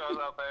pickle jars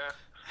out there.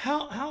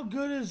 How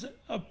good is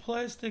a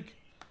plastic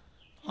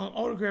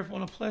autograph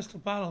on a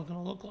plastic bottle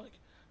going to look like?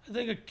 I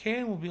think a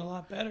can will be a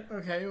lot better.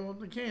 Okay, well,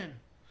 the can.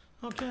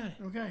 Okay.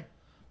 Okay.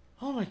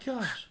 Oh my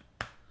gosh.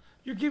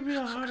 You're giving me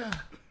a hard time.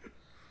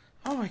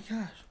 Oh my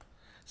gosh.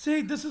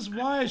 See, this is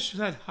why I should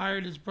have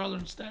hired his brother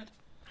instead.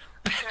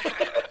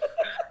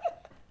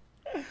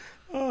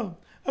 Oh,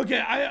 okay.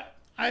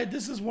 I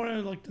this is one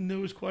of like the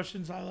newest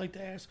questions I like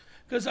to ask,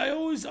 because I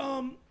always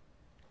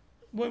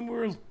when we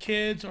were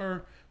kids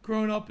or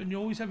growing up, and you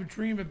always have a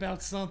dream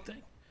about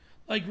something.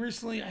 Like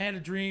recently, I had a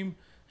dream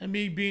of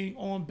me being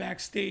on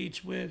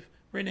backstage with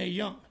Renee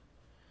Young,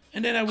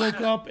 and then I woke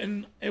up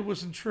and it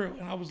wasn't true,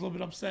 and I was a little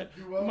bit upset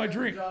with my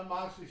dream. John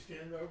Moxley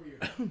standing over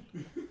you.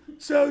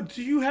 So,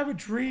 do you have a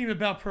dream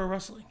about pro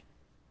wrestling?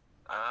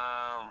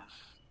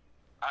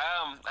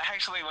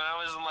 Actually, when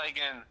I was in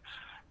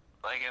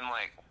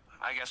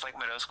I guess like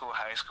middle school,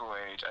 high school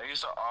age, I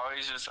used to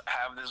always just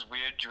have this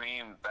weird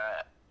dream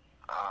that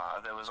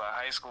there was a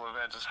high school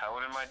event just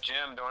held in my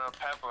gym during a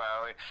pep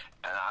rally,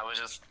 and I was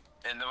just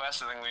in the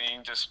wrestling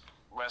ring, just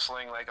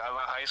wrestling like other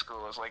high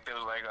schoolers. Like there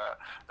was like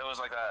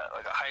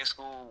a high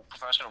school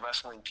professional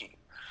wrestling team,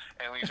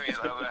 and we faced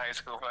other high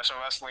school professional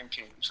wrestling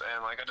teams,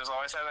 and like I just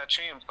always had that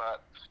dream.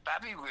 But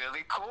that'd be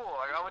really cool.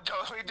 Like I would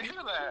totally do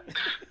that.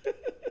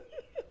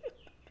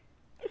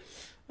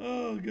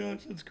 Oh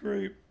gosh, that's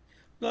great.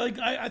 Like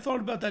I thought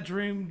about that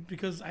dream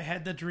because I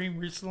had that dream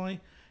recently,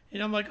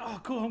 and I'm like,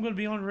 oh cool, I'm gonna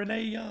be on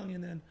Renee Young,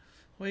 and then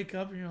wake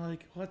up and you're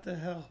like, what the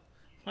hell?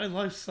 My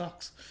life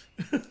sucks.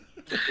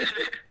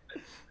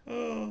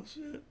 Oh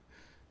shit.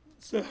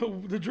 So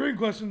the dream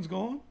question's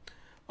gone.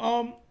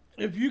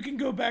 If you can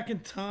go back in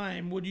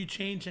time, would you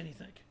change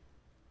anything?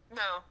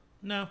 No,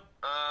 No.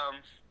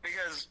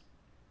 Because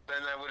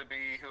then that would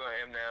be who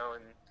I am now,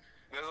 and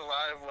there's a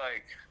lot of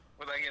like,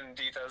 without getting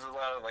into details, there's a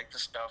lot of like the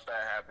stuff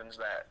that happens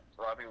that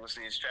a lot of people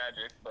see as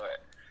tragic,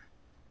 but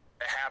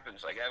it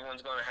happens. Like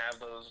everyone's gonna have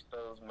those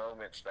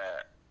moments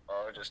that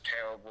are just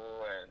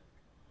terrible and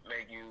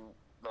make you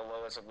the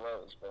lowest of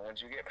lows. But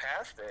once you get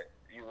past it,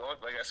 you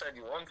learn. Like I said,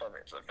 you learn from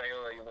it. It's a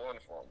failure you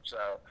learn from.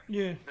 So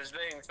Yeah. there's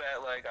things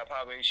that like I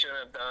probably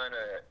shouldn't have done,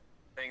 or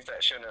things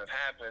that shouldn't have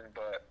happened.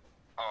 But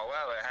oh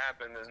well, it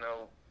happened. There's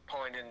no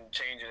point in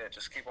changing it.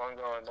 Just keep on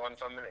going, learn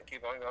from it,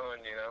 keep on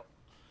going. You know.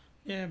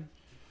 Yeah.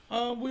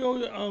 We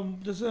always,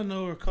 this is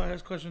another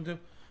class question too.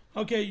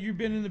 Okay, you've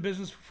been in the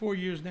business for 4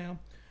 years now.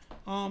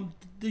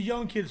 The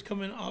young kids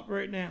coming up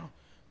right now,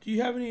 do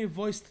you have any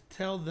advice to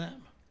tell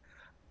them?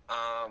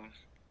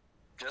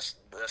 Just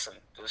listen.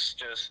 There's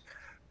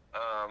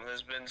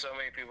been so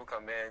many people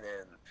come in,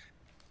 and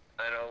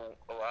I know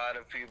a lot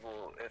of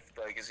people, if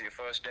like it's your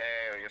first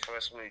day or your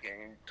first week and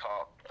you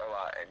talk a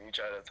lot and you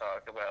try to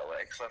talk about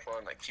like stuff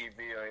on like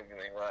TV or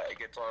anything, like it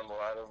gets on a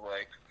lot of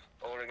like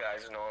older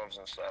guys' norms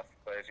and stuff.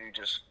 But if you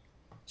just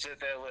sit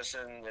there,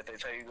 listen, if they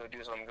tell you go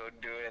do something, go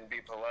do it and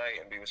be polite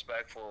and be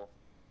respectful,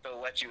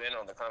 they'll let you in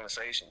on the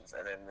conversations.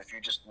 And then if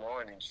you just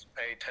learn and just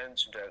pay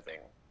attention to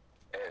everything,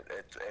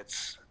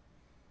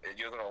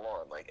 you're gonna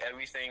learn. Like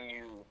everything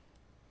you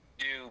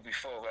do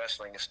before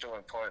wrestling is still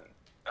important.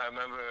 I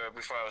remember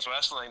before I was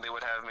wrestling, they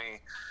would have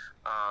me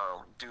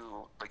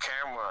do the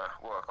camera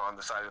work on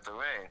the side of the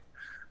ring,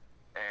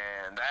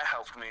 and that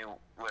helped me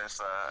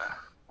with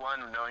one,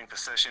 knowing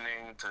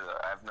positioning.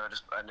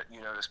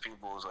 You notice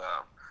people's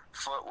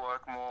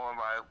footwork more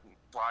by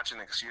watching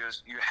it,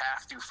 because you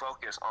have to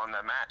focus on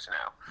the match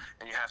now,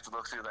 and you have to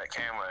look through that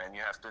camera, and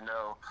you have to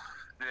know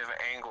the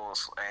different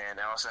angles. And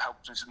it also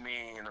helps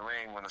me in the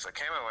ring when there's a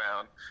camera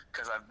around,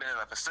 because I've been in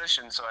that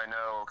position, so I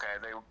know, okay,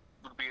 they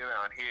would be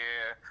around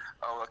here.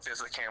 Oh, look,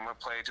 there's a camera,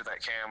 play to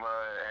that camera.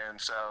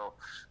 And so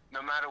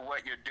no matter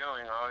what you're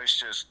doing, always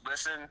just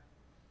listen,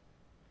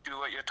 do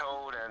what you're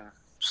told, and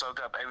soak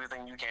up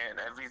everything you can.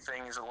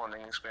 Everything is a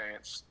learning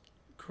experience.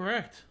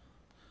 Correct.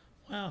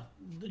 Wow,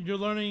 you're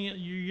learning.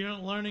 You're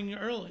learning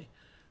early.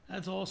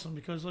 That's awesome,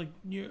 because like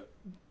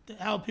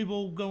how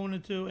people going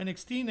into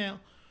NXT now,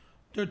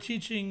 they're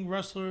teaching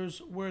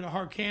wrestlers where the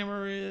hard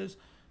camera is,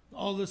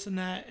 all this and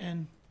that,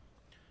 and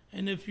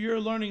if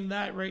you're learning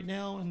that right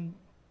now in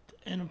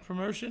a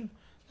promotion,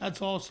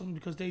 that's awesome,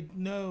 because they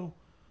know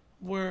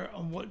where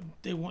and what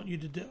they want you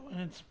to do,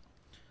 and it's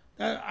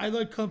that I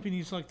like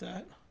companies like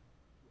that.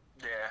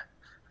 Yeah.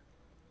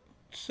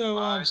 So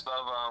I always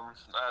love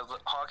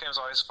hard cam's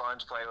always fun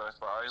to play with,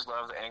 but I always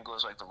love the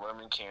angles like the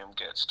Roman cam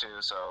gets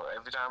too. So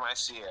every time I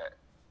see it,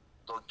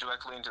 look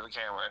directly into the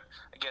camera.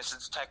 I guess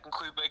it's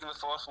technically breaking the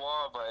fourth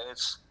wall, but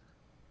it's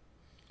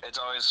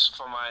always,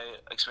 from my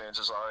experience,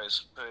 it's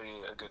always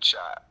a good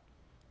shot.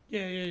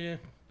 Yeah.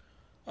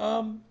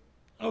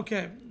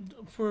 Okay,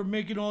 for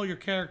making all your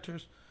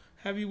characters,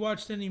 have you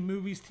watched any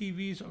movies,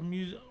 TVs, or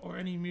music, or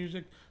any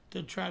music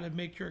to try to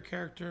make your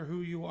character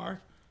who you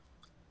are?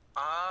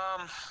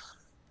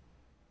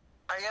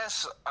 I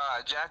guess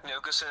Jack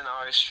Nicholson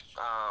always,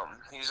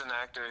 he's an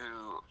actor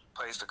who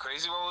plays the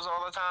crazy roles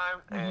all the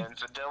time, and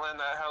for Dylan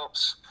that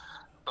helps.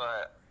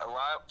 But a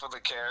lot for the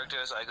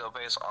characters, I go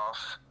based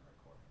off.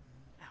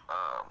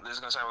 This is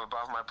gonna sound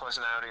above my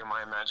personality and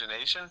my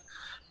imagination,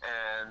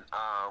 and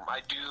I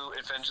do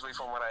eventually,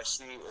 from what I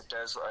see, it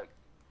does like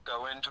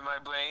go into my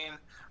brain,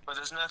 but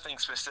there's nothing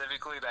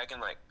specifically that I can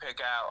like pick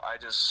out. I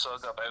just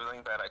soak up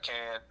everything that I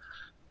can,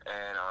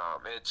 and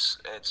it's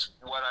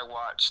what I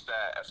watch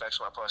that affects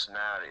my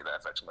personality, that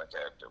affects my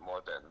character,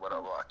 more than what I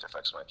watch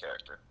affects my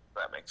character. If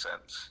that makes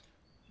sense.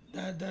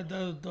 That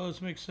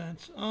does make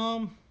sense.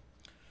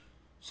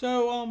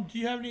 So do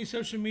you have any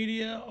social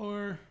media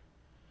or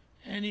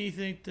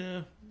anything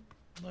to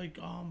like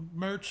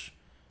merch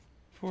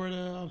for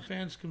the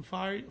fans can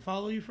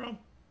follow you from?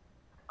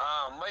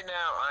 Right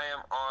now I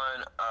am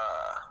on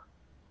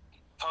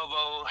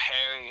Hobbo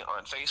Harry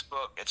on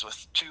Facebook. It's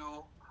with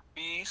 2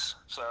 B's,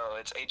 so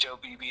it's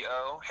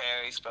Hobbo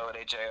Harry, spell it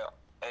Hary.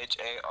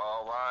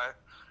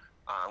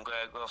 I'm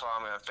glad to go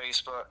follow me on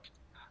Facebook.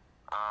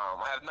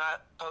 I have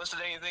not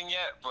posted anything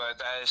yet, but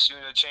that is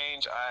soon to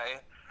change.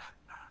 I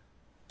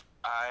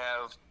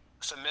have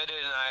submitted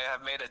and I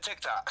have made a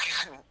TikTok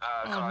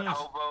called nice.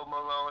 Hobbo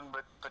Malone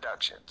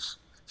Productions.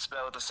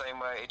 Spelled the same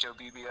way,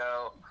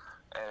 Hobbo,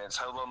 and it's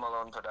Hobbo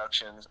Malone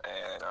Productions.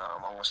 And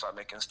I'm gonna start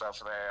making stuff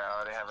there. I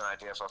already have an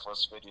idea for a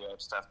first video. I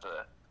just have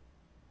to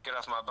get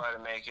off my butt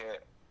and make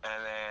it.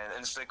 And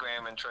then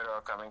Instagram and Twitter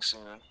are coming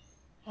soon.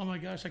 Oh my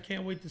gosh, I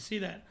can't wait to see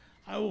that.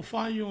 I will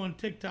find you on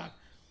TikTok,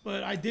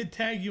 but I did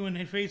tag you in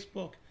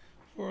Facebook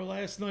for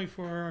last night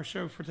for our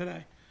show for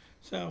today.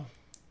 So,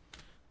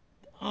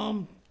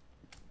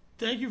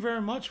 thank you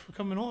very much for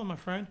coming on, my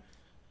friend.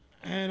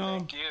 And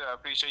thank you. I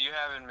appreciate you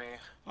having me.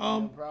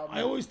 No problem.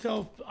 I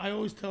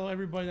always tell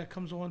everybody that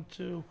comes on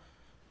to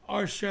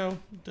our show,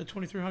 the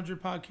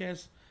 2300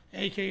 podcast,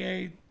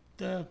 aka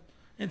the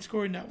In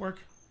Scoring Network,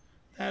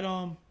 that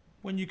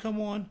when you come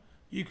on,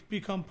 you can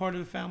become part of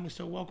the family.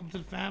 So welcome to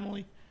the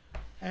family.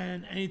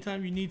 And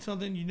anytime you need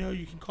something, you know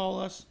you can call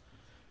us.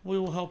 We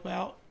will help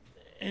out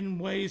in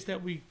ways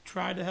that we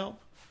try to help.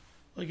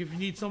 Like if you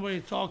need somebody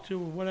to talk to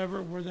or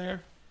whatever, we're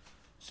there.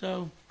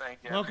 So Thank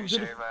you. welcome to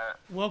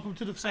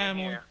the Same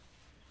family. here.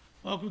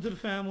 Welcome to the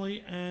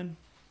family, and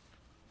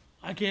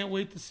I can't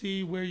wait to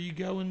see where you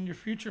go in your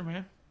future,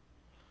 man.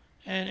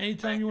 And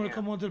anytime you want to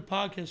come onto the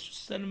podcast,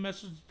 just send a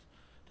message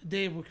to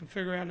Dave. We can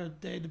figure out a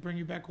day to bring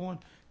you back on,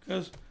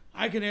 because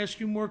I can ask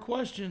you more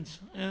questions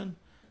and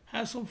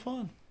have some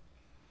fun.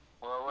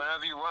 Well,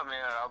 whenever you want me,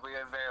 I'll be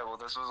available.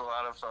 This was a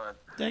lot of fun.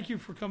 Thank you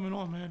for coming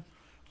on, man.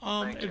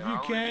 Thank If you. you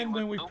I'll can,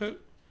 leave you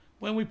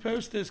when we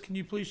post this, can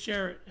you please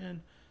share it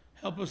and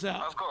help us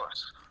out? Of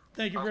course.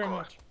 Thank you Of very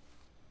course. much.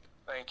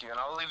 Thank you. And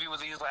I'll leave you with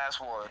these last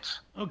words.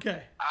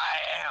 Okay. I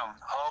am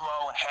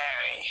Hobbo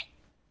Harry.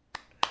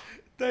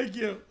 Thank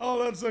you.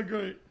 Oh, that's so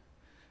great.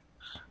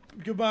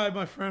 Goodbye,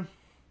 my friend.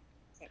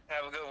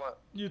 Have a good one.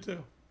 You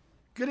too.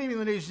 Good evening,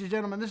 ladies and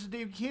gentlemen. This is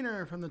Dave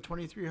Keener from the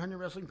 2300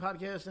 Wrestling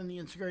Podcast and the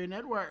Instagram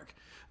Network.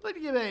 I'd like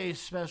to give a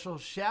special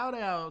shout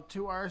out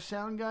to our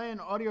sound guy and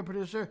audio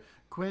producer,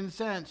 Quinn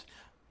Sense.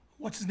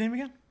 What's his name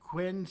again?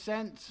 Quinn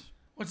Sense.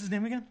 What's his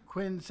name again?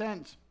 Quinn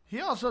Sense. He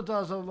also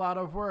does a lot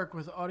of work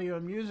with audio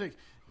and music.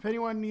 If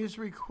anyone needs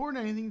to record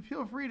anything,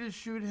 feel free to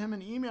shoot him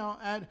an email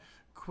at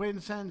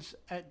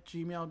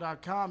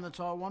quinsense@gmail.com. That's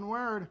all one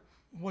word.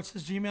 What's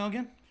his Gmail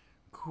again?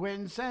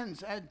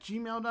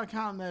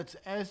 quinsense@gmail.com. That's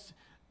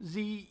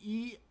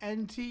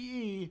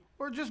SZENTE.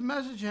 Or just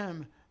message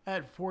him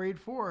at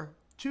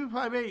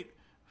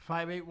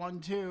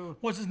 484-258-5812.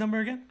 What's his number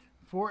again?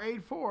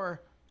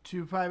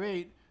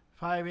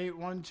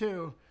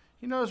 484-258-5812.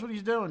 He knows what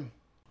he's doing.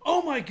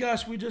 Oh my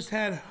gosh, we just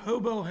had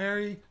Hobbo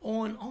Harry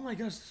on. Oh my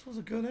gosh, this was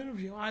a good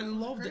interview. I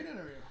loved it.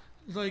 interview.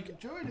 Like,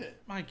 Enjoyed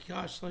it. my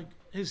gosh, like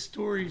his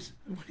stories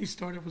when he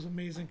started was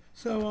amazing.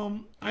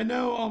 So I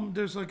know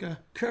there's like a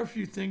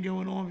curfew thing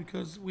going on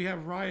because we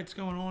have riots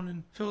going on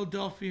in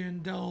Philadelphia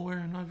and Delaware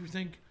and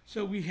everything.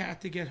 So we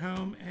had to get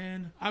home,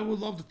 and I would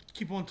love to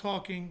keep on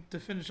talking to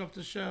finish up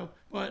the show.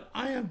 But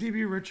I am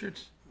DB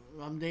Richards.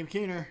 I'm Dave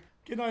Keener.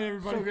 Good night,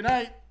 everybody. So good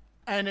night,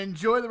 and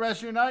enjoy the rest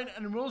of your night,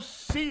 and we'll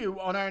see you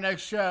on our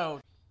next show.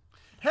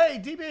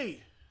 Hey, DB.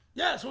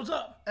 Yes, what's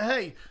up?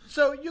 Hey,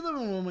 so you live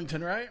in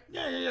Wilmington, right?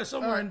 Yeah.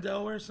 Somewhere in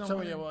Delaware.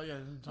 Somewhere. Yeah,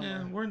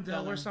 somewhere. We're in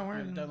Delaware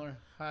somewhere. Yeah, Delaware.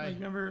 Hi. Like,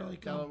 remember, like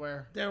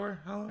Delaware.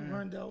 Delaware.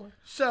 We're in Delaware.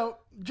 So,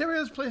 do you ever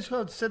hear this place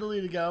called Italy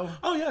to go?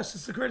 Oh yes,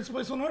 it's the greatest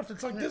place on earth.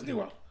 It's like Disney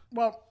World.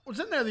 Well, I was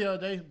in there the other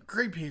day.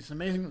 Great pizza,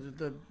 amazing.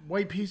 The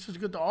white pizza is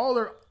good.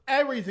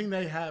 Everything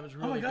they have is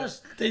really Oh my good. gosh,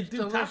 they do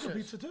Delicious. taco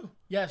pizza too.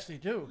 Yes, they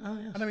do. Oh,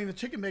 yes. And I mean, the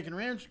chicken bacon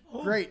ranch,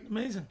 Oh, great.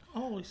 amazing,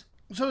 always.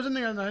 So I was in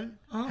there the other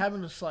night,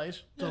 having a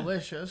slice,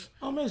 delicious.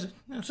 Oh, amazing.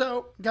 Yeah.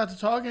 So, got to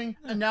talking,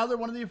 and now they're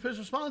one of the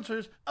official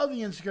sponsors of the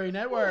Instagram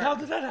Network. How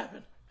did that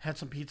happen? Had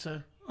some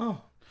pizza.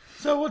 Oh,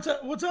 so what's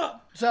up? What's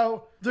up?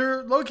 So,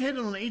 they're located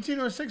on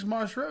 1806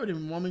 Marsh Road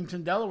in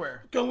Wilmington,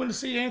 Delaware. Going to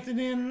see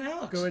Anthony and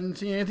Alex. Go ahead and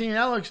see Anthony and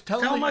Alex.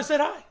 Tell them I said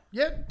hi.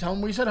 Yeah, tell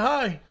them we said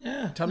hi.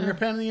 Yeah. Tell them you're a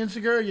fan of the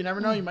Instagram. You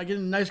never know. You might get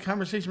a nice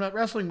conversation about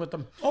wrestling with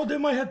them. Oh, they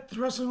might have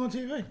wrestling on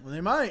TV. Well,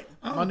 they might.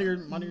 Monday or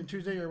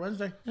Tuesday or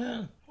Wednesday.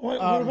 Yeah. What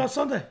about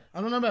Sunday?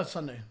 I don't know about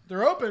Sunday.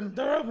 They're open,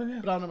 They're open,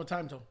 yeah. but I don't know what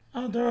time till.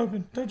 Oh, they're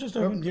open. They're just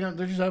open. You know,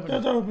 they're just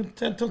open. They're open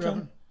 10 till 10.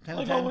 open 10 to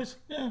Like 10. always.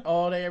 Yeah.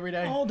 All day, every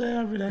day. All day,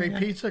 every day. Great yeah.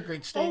 pizza,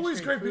 great steaks.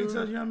 Always great food. pizza.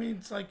 You know what I mean?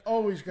 It's like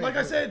Always great. Like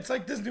I food. said, it's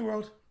like Disney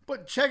World.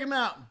 But check them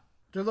out.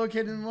 They're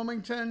located in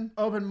Wilmington.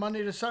 Open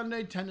Monday to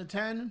Sunday, 10 to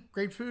 10.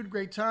 Great food,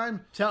 great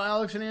time. Tell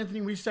Alex and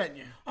Anthony we sent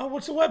you. Oh,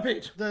 what's the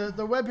webpage? The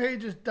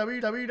webpage is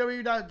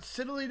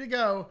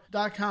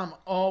www.citytogo.com.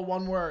 All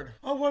one word.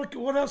 Oh,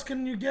 what else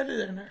can you get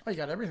in there? Oh, you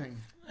got everything.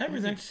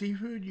 Everything. You get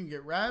seafood. You can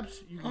get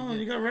wraps. You can Oh, get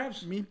you got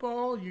wraps?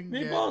 meatball. You can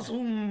Meatballs? Get,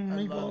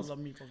 Meatballs. I love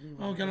meatballs.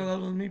 Oh, gotta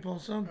love those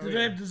meatballs. So, do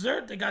they have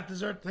dessert? They got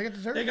dessert. They got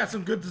dessert? They got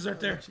some good dessert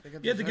there. They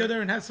got You have to go dessert?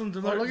 there and have some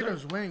dessert. Oh, look at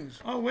those wings.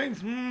 Oh,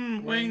 wings.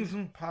 Wings.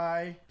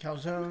 Pie,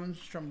 calzones,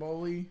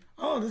 stromboli.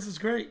 Oh, this is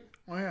great.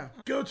 Oh, yeah.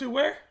 Go to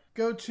where?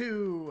 Go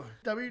to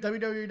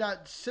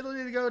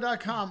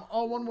www.citytogo.com.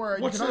 All one word.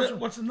 What's you can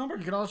also, the number?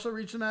 You can also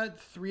reach them at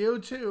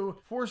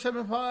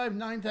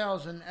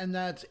 302-475-9000. And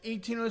that's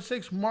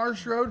 1806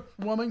 Marsh Road,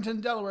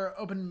 Wilmington, Delaware.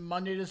 Open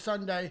Monday to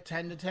Sunday,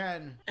 10 to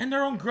 10. And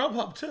they're on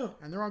Grubhub too.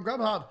 And they're on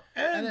Grubhub.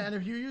 And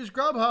if you use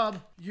Grubhub,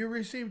 you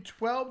receive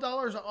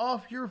 $12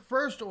 off your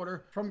first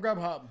order from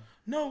Grubhub.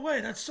 No way.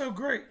 That's so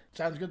great.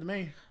 Sounds good to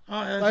me.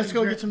 Let's Let's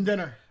go get some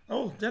dinner.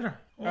 Oh, dinner.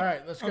 All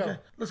right, let's go. Okay,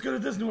 let's go to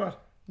Disney World.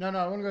 No,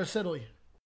 I want to go to Italy.